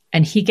story,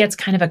 and he gets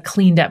kind of a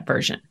cleaned up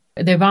version.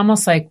 They've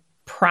almost like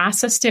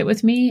processed it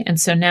with me. And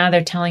so now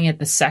they're telling it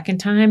the second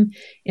time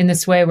in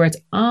this way where it's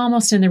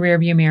almost in the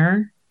rearview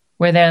mirror,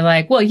 where they're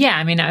like, well, yeah,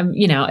 I mean,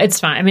 it's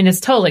fine. I mean, it's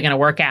totally going to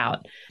work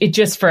out. It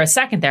just for a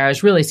second there, I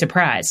was really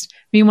surprised.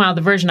 Meanwhile,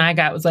 the version I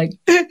got was like,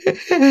 and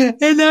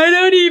I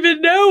don't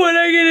even know what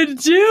I'm going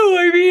to do.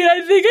 I mean,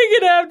 I think I'm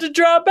going to have to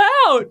drop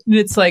out. And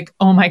it's like,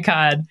 oh my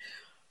God.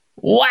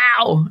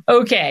 Wow.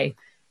 Okay.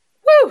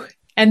 Woo.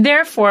 And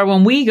therefore,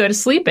 when we go to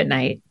sleep at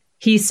night,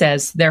 he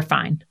says, they're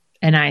fine.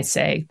 And I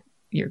say,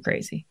 you're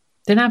crazy.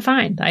 They're not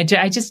fine. I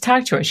just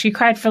talked to her. She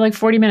cried for like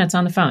 40 minutes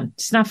on the phone.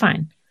 She's not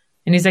fine.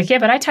 And he's like, yeah,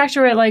 but I talked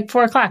to her at like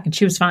 4:00 and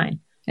she was fine.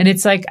 And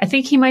it's like, I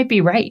think he might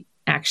be right,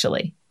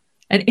 actually.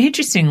 And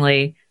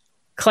interestingly,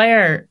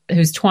 Claire,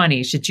 who's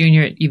 20, she's a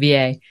junior at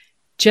UVA,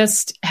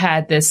 just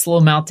had this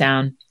little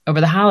meltdown over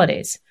the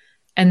holidays.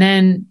 And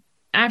then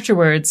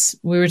afterwards,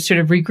 we were sort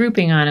of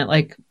regrouping on it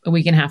like a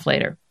week and a half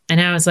later. And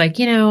I was like,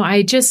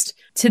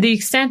 to the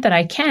extent that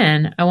I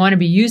can, I want to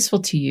be useful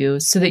to you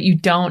so that you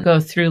don't go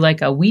through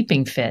like a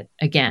weeping fit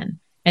again.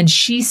 And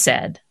she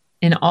said,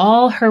 in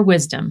all her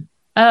wisdom,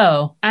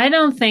 oh, I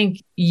don't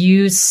think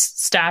you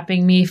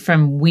stopping me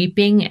from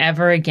weeping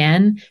ever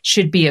again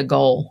should be a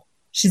goal.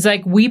 She's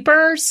like,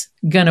 weepers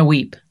gonna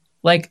weep.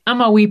 Like, I'm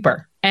a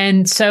weeper.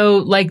 And so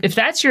like, if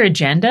that's your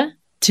agenda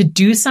to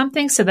do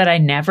something so that I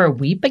never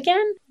weep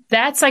again,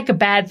 that's like a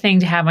bad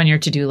thing to have on your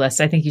to-do list.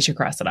 I think you should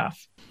cross it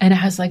off. And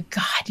I was like,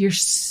 God, you're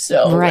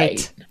so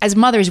right. As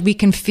mothers, we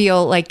can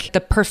feel like the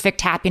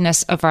perfect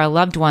happiness of our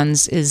loved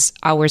ones is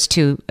ours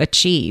to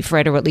achieve,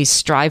 right? Or at least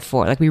strive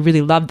for. Like we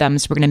really love them,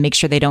 so we're going to make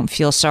sure they don't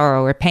feel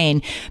sorrow or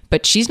pain.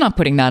 But she's not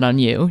putting that on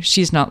you.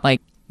 She's not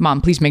like,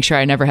 Mom, please make sure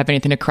I never have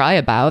anything to cry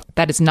about.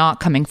 That is not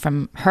coming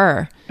from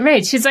her.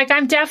 Right. She's like,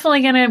 I'm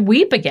definitely going to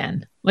weep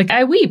again. Like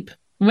I weep.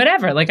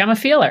 Whatever, like I'm a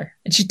feeler.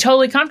 And she's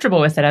totally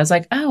comfortable with it. I was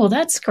like, oh, well,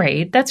 that's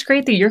great. That's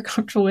great that you're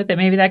comfortable with it.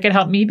 Maybe that could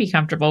help me be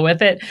comfortable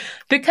with it.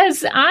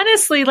 Because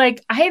honestly,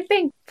 like I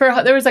think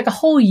there was like a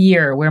whole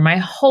year where my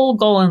whole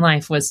goal in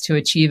life was to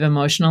achieve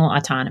emotional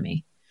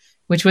autonomy,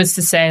 which was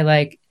to say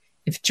like,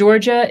 if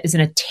Georgia is in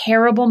a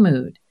terrible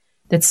mood,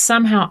 that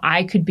somehow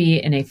I could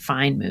be in a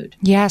fine mood.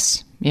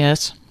 Yes.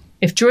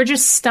 If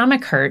Georgia's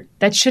stomach hurt,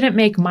 that shouldn't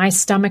make my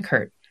stomach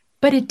hurt.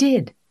 But it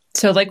did.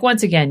 So like,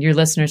 once again, your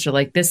listeners are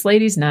like, this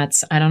lady's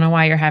nuts. I don't know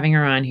why you're having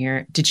her on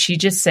here. Did she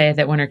just say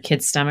that when her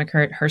kid's stomach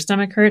hurt, her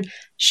stomach hurt?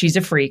 She's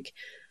a freak.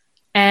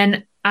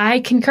 And I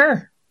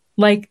concur.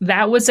 Like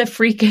that was a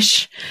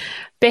freakish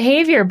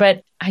behavior,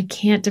 but I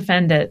can't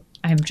defend it.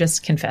 I'm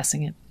just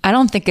confessing it. I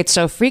don't think it's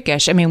so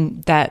freakish. I mean,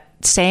 that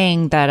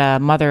saying that a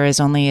mother is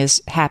only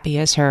as happy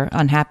as her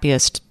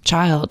unhappiest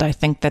child, I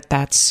think that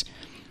that's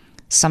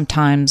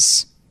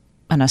sometimes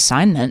an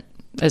assignment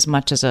as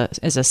much as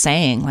a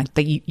saying, like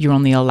that you're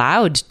only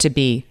allowed to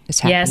be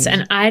as happy. Yes,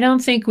 and I don't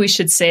think we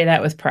should say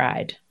that with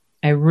pride.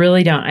 I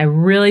really don't. I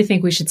really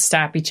think we should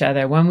stop each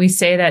other when we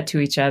say that to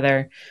each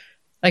other.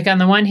 Like on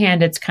the one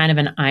hand, it's kind of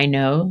an I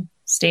know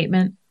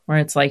statement where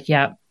it's like,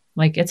 yeah,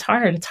 like it's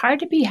hard. It's hard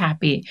to be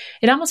happy.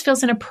 It almost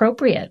feels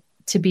inappropriate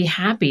to be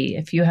happy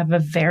if you have a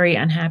very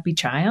unhappy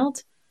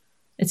child.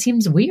 It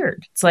seems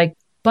weird. It's like,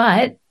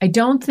 but I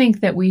don't think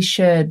that we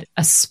should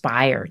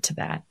aspire to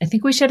that. I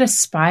think we should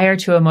aspire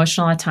to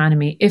emotional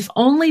autonomy, if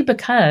only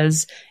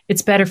because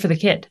it's better for the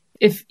kid.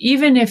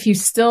 Even if you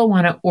still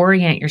want to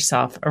orient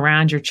yourself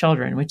around your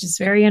children, which is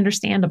very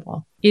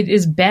understandable, it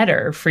is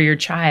better for your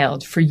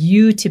child for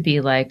you to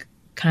be like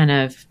kind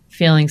of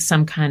feeling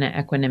some kind of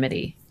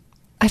equanimity.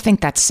 I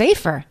think that's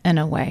safer in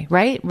a way,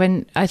 right?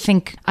 When I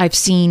think I've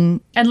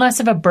seen... And less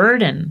of a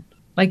burden.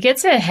 Like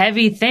it's a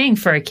heavy thing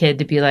for a kid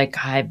to be like,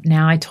 God,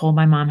 now I told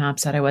my mom how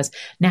upset I was.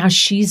 Now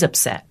she's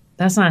upset.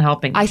 That's not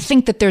helping. I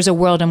think that there's a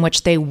world in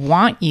which they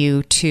want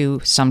you to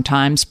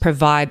sometimes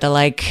provide the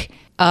like...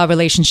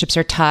 relationships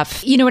are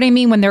tough. You know what I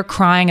mean? When they're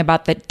crying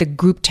about the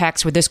group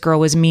text where this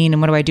girl was mean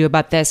and what do I do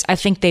about this? I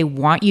think they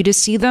want you to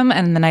see them.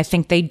 And then I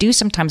think they do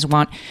sometimes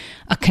want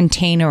a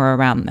container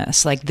around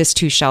this. Like this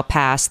too shall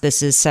pass.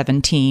 This is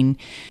 17.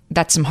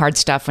 That's some hard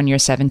stuff when you're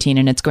 17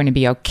 and it's going to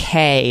be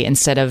okay,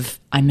 instead of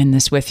I'm in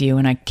this with you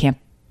and I can't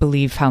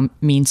believe how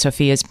mean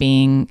Sophia's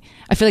being.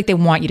 I feel like they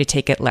want you to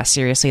take it less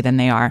seriously than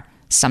they are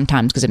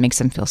sometimes because it makes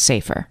them feel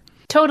safer.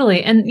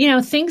 Totally. And, you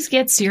know, things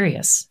get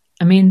serious.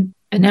 I mean,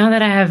 and now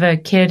that I have a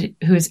kid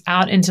who's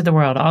out into the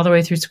world all the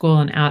way through school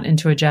and out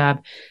into a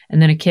job,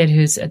 and then a kid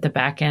who's at the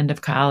back end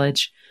of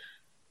college,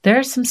 there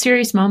are some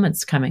serious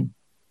moments coming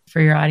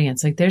for your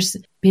audience. Like there's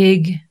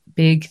big,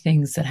 big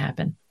things that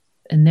happen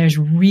and there's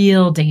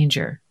real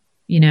danger,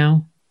 you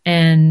know?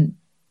 And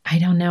I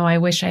don't know. I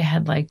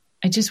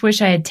just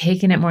wish I had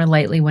taken it more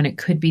lightly when it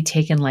could be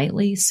taken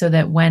lightly, so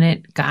that when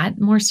it got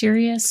more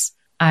serious,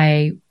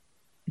 I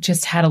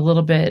just had a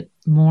little bit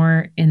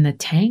more in the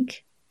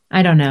tank.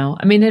 I don't know.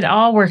 I mean, it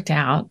all worked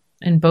out.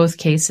 in both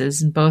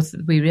cases.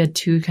 We had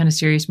two kind of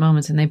serious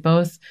moments, and they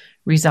both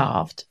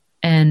resolved.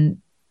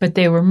 But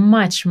they were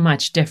much,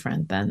 much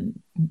different than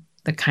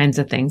the kinds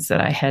of things that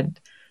I had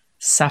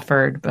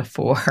suffered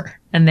before.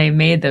 And they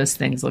made those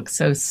things look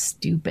so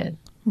stupid.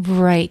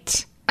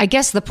 Right. I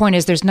guess the point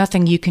is there's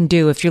nothing you can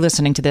do if you're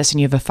listening to this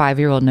and you have a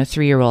 5-year-old and a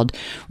 3-year-old.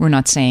 We're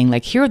not saying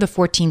like, here are the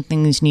 14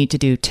 things you need to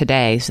do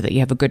today so that you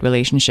have a good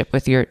relationship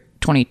with your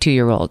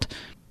 22-year-old.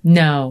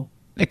 No.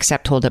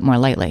 Except hold it more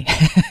lightly.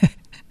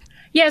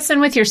 Yes,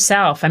 and with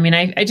yourself. I mean,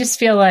 I just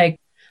feel like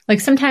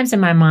sometimes in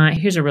my mind,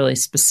 here's a really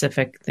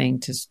specific thing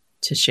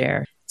to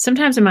share.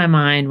 Sometimes in my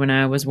mind when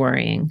I was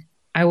worrying,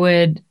 I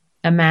would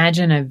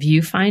imagine a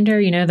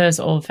viewfinder, you know, those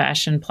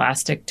old-fashioned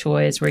plastic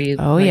toys where you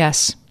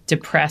yes,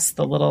 depress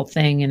the little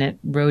thing and it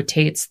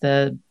rotates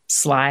the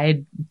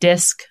slide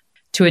disc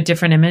to a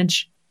different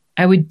image.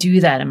 I would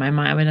do that in my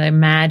mind. I would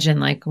imagine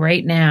like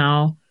right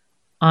now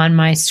on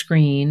my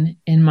screen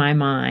in my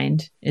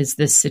mind is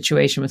this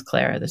situation with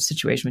Clara, this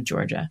situation with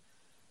Georgia.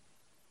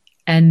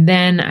 And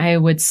then I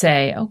would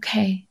say,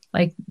 okay,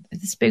 like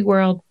this big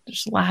world,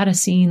 there's a lot of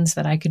scenes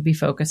that I could be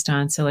focused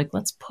on. So like,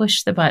 let's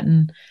push the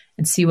button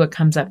and see what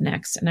comes up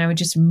next. And I would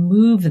just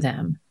move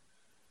them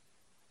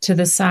to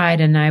the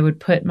side and I would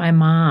put my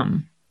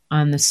mom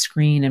on the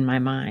screen in my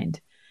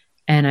mind.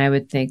 And I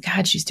would think,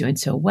 God, she's doing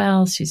so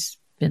well. She's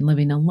been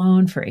living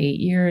alone for 8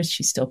 years.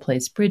 She still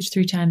plays bridge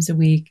 3 times a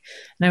week.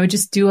 And I would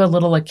just do a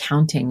little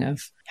accounting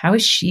of how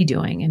is she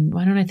doing? And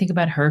why don't I think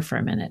about her for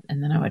a minute?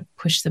 And then I would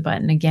push the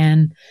button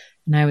again.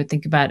 And I would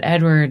think about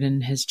Edward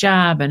and his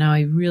job and how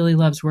he really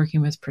loves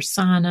working with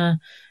Prasanna.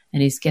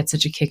 And he's get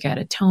such a kick out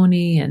of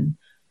Tony. And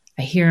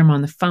I hear him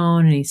on the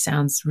phone and he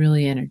sounds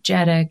really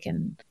energetic.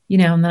 And, you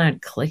know, and then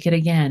I'd click it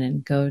again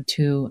and go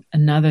to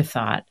another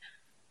thought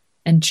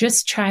and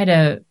just try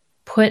to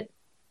put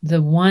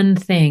the one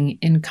thing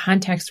in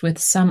context with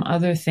some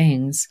other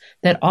things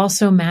that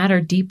also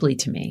matter deeply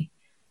to me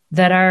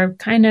that are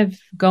kind of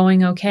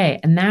going okay.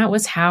 And that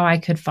was how I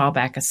could fall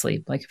back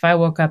asleep. Like if I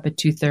woke up at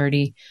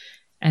 2:30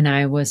 and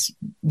I was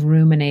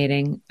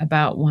ruminating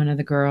about one of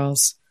the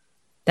girls,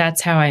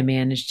 that's how I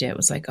managed it. It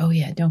was like, oh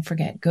yeah, don't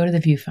forget, go to the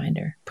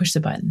viewfinder, push the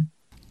button.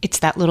 It's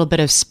that little bit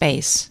of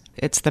space.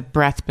 It's the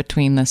breath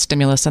between the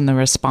stimulus and the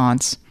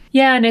response.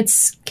 Yeah, and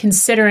it's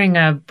considering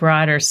a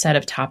broader set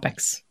of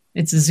topics.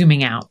 It's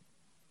zooming out.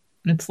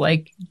 It's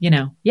like, you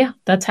know, yeah,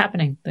 that's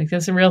happening. Like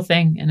that's a real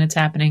thing and it's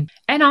happening.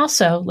 And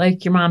also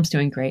like your mom's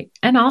doing great.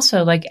 And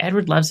also like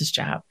Edward loves his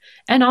job.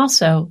 And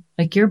also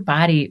like your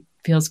body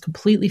feels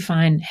completely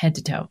fine head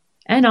to toe.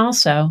 And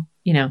also,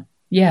 you know,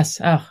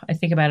 yes, I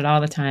think about it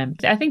all the time.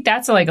 I think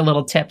that's like a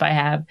little tip I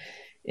have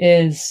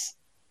is,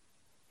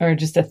 or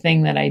just a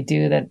thing that I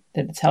do that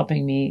it's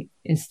helping me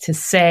is to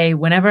say,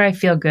 whenever I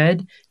feel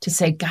good, to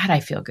say, God, I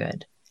feel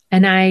good.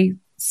 And I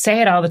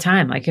say it all the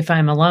time. Like if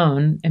I'm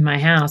alone in my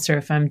house or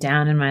if I'm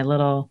down in my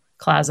little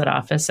closet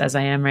office as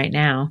I am right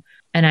now,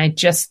 and I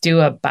just do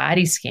a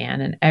body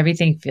scan and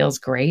everything feels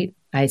great,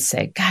 I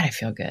say, God, I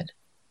feel good.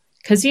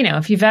 Because, you know,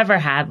 if you've ever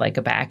had like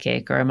a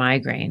backache or a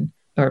migraine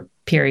or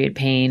period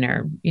pain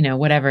or, you know,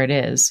 whatever it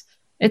is,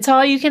 it's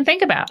all you can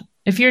think about.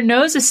 If your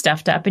nose is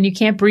stuffed up and you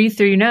can't breathe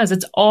through your nose,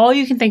 it's all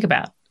you can think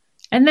about.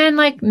 And then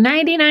like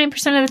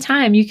 99% of the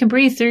time you can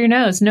breathe through your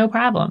nose, no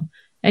problem.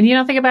 And you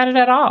don't think about it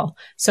at all.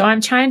 So I'm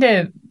trying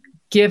to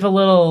give a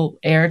little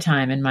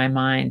airtime in my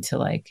mind to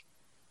like,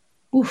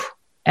 oof,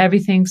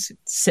 everything's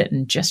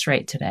sitting just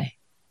right today.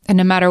 And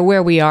no matter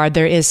where we are,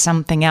 there is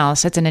something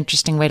else. It's an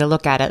interesting way to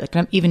look at it.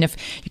 Like, even if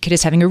your kid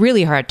is having a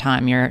really hard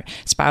time, your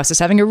spouse is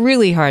having a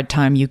really hard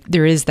time,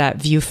 there is that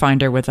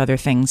viewfinder with other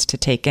things to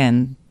take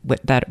in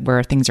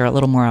where things are a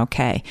little more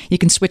okay. You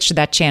can switch to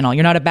that channel.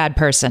 You're not a bad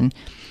person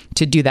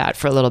to do that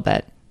for a little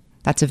bit.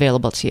 That's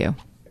available to you.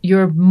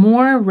 You're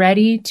more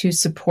ready to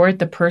support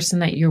the person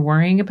that you're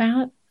worrying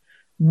about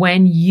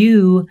when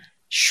you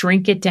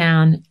shrink it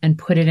down and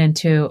put it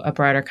into a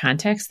broader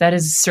context. That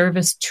is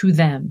service to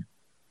them.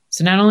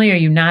 So not only are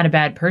you not a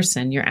bad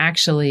person, you're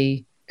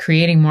actually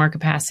creating more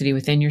capacity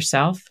within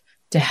yourself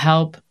to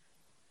help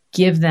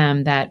give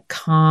them that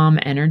calm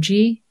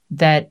energy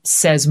that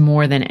says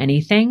more than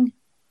anything,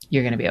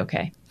 you're going to be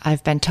okay.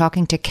 I've been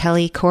talking to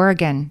Kelly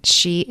Corrigan.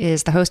 She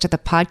is the host of the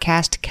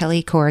podcast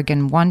Kelly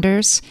Corrigan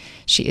Wonders.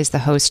 She is the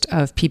host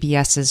of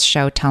PBS's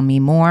show Tell Me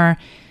More.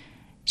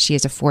 She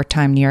is a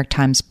 4-time New York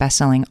Times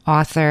bestselling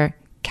author.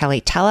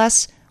 Kelly, tell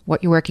us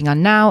what you're working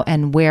on now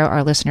and where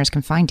our listeners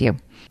can find you.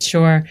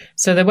 Sure.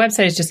 So the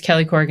website is just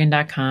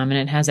kellycorrigan.com and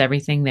it has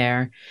everything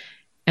there.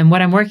 And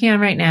what I'm working on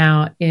right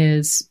now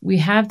is we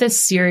have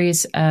this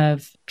series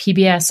of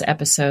PBS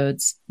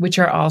episodes, which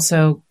are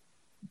also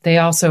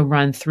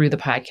run through the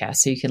podcast.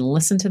 So you can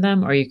listen to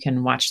them or you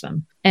can watch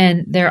them.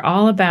 And they're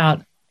all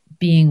about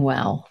being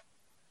well.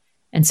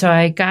 And so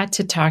I got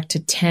to talk to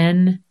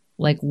 10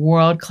 like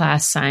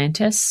world-class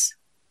scientists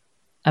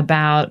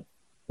about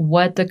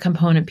what the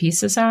component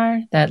pieces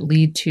are that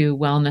lead to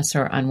wellness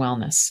or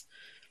unwellness.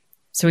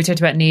 So we talked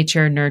about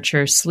nature,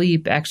 nurture,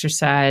 sleep,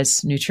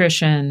 exercise,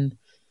 nutrition,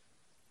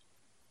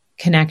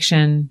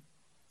 connection,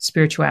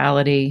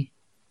 spirituality,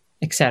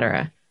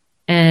 etc.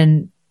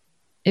 And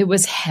it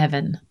was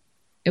heaven.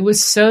 It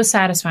was so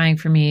satisfying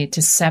for me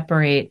to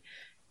separate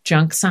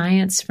junk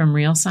science from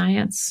real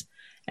science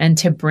and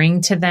to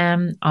bring to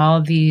them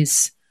all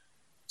these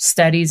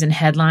studies and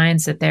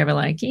headlines that they were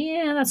like,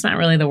 yeah, that's not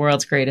really the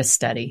world's greatest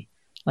study.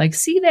 Like,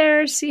 see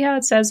how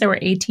it says there were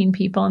 18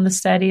 people in the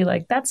study?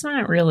 Like, that's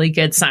not really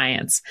good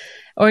science.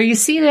 Or you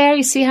see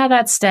how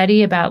that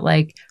study about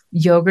like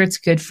yogurt's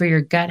good for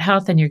your gut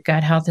health and your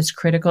gut health is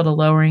critical to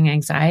lowering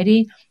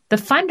anxiety. The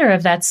funder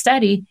of that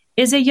study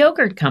is a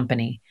yogurt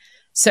company.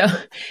 So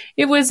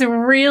it was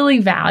really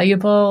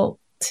valuable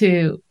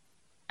to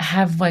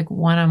have like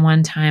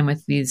one-on-one time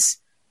with these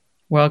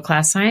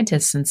world-class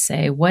scientists and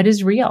say, what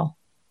is real?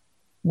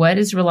 What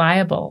is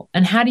reliable?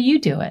 And how do you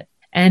do it?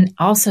 And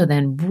also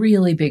then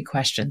really big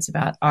questions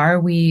about, are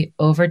we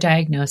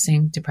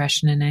overdiagnosing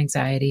depression and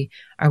anxiety?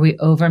 Are we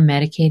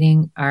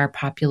over-medicating our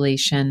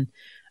population?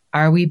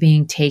 Are we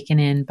being taken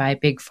in by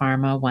big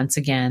pharma once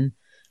again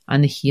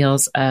on the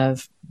heels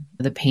of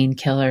the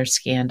painkiller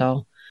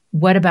scandal?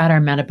 What about our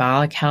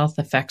metabolic health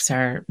affects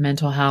our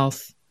mental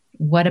health?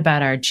 What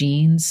about our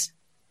genes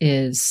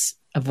is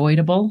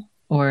avoidable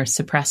or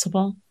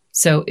suppressible?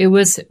 So it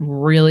was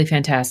really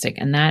fantastic.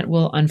 And that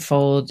will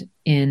unfold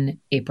in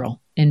April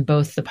in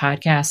both the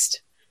podcast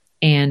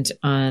and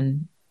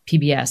on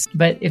PBS.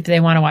 But if they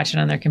want to watch it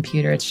on their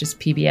computer, it's just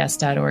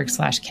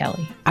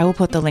pbs.org/Kelly. I will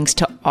put the links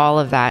to all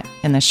of that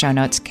in the show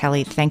notes.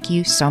 Kelly, thank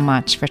you so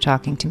much for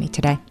talking to me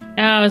today.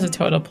 Oh, it was a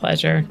total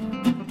pleasure.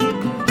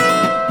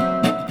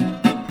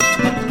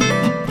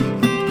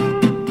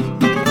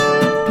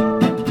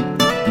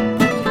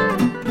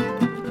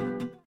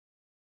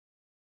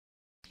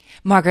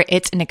 Margaret,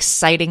 it's an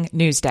exciting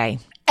news day.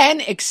 An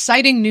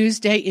exciting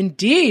news day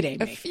indeed, Amy.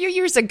 A few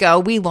years ago,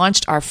 we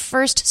launched our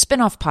first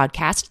spin-off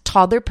podcast,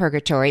 Toddler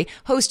Purgatory,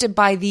 hosted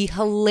by the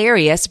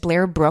hilarious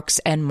Blair Brooks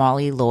and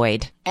Molly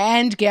Lloyd.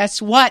 And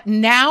guess what?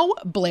 Now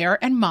Blair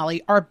and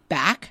Molly are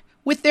back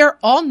with their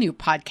all-new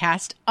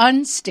podcast,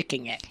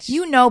 Unsticking It.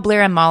 You know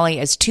Blair and Molly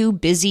as two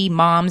busy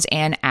moms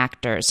and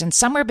actors, and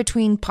somewhere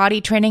between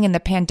potty training and the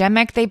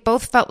pandemic, they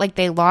both felt like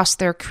they lost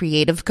their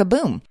creative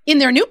kaboom. In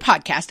their new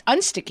podcast,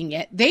 Unsticking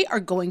It, they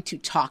are going to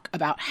talk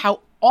about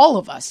how all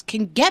of us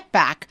can get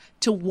back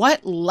to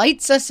what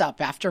lights us up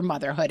after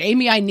motherhood.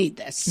 Amy, I need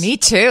this. Me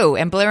too.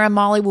 And Blair and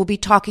Molly will be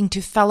talking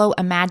to fellow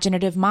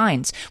imaginative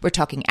minds. We're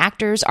talking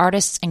actors,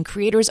 artists, and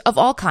creators of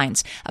all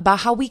kinds about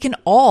how we can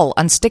all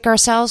unstick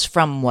ourselves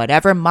from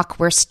whatever muck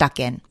we're stuck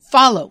in.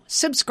 Follow,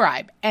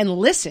 subscribe, and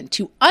listen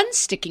to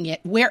Unsticking It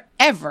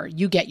wherever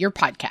you get your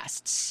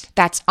podcasts.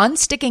 That's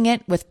Unsticking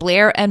It with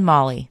Blair and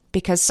Molly,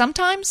 because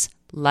sometimes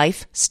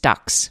life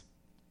sucks.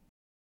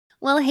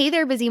 Well, hey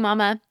there, busy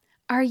mama.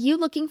 Are you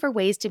looking for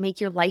ways to make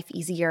your life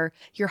easier,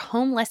 your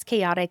home less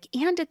chaotic,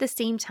 and at the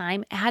same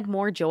time add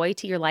more joy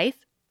to your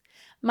life?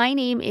 My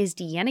name is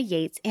Deanna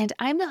Yates, and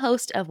I'm the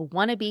host of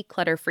Wanna Be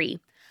Clutter Free,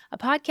 a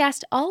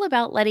podcast all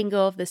about letting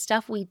go of the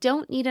stuff we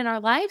don't need in our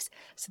lives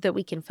so that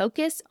we can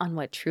focus on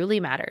what truly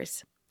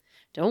matters.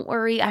 Don't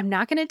worry, I'm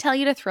not going to tell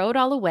you to throw it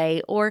all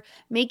away or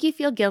make you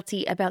feel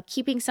guilty about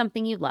keeping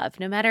something you love,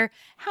 no matter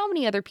how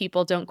many other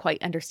people don't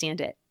quite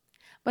understand it.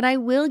 But I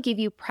will give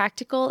you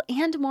practical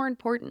and, more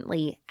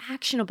importantly,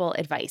 actionable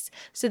advice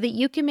so that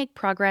you can make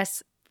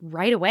progress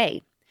right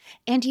away.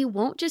 And you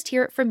won't just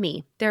hear it from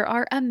me. There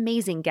are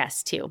amazing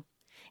guests too.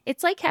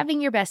 It's like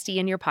having your bestie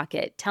in your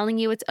pocket telling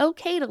you it's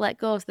okay to let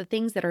go of the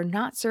things that are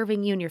not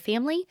serving you and your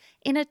family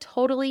in a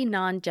totally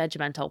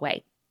non-judgmental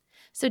way.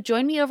 So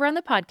join me over on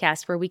the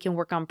podcast where we can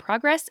work on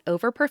progress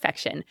over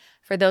perfection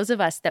for those of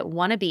us that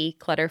want to be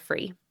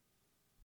clutter-free.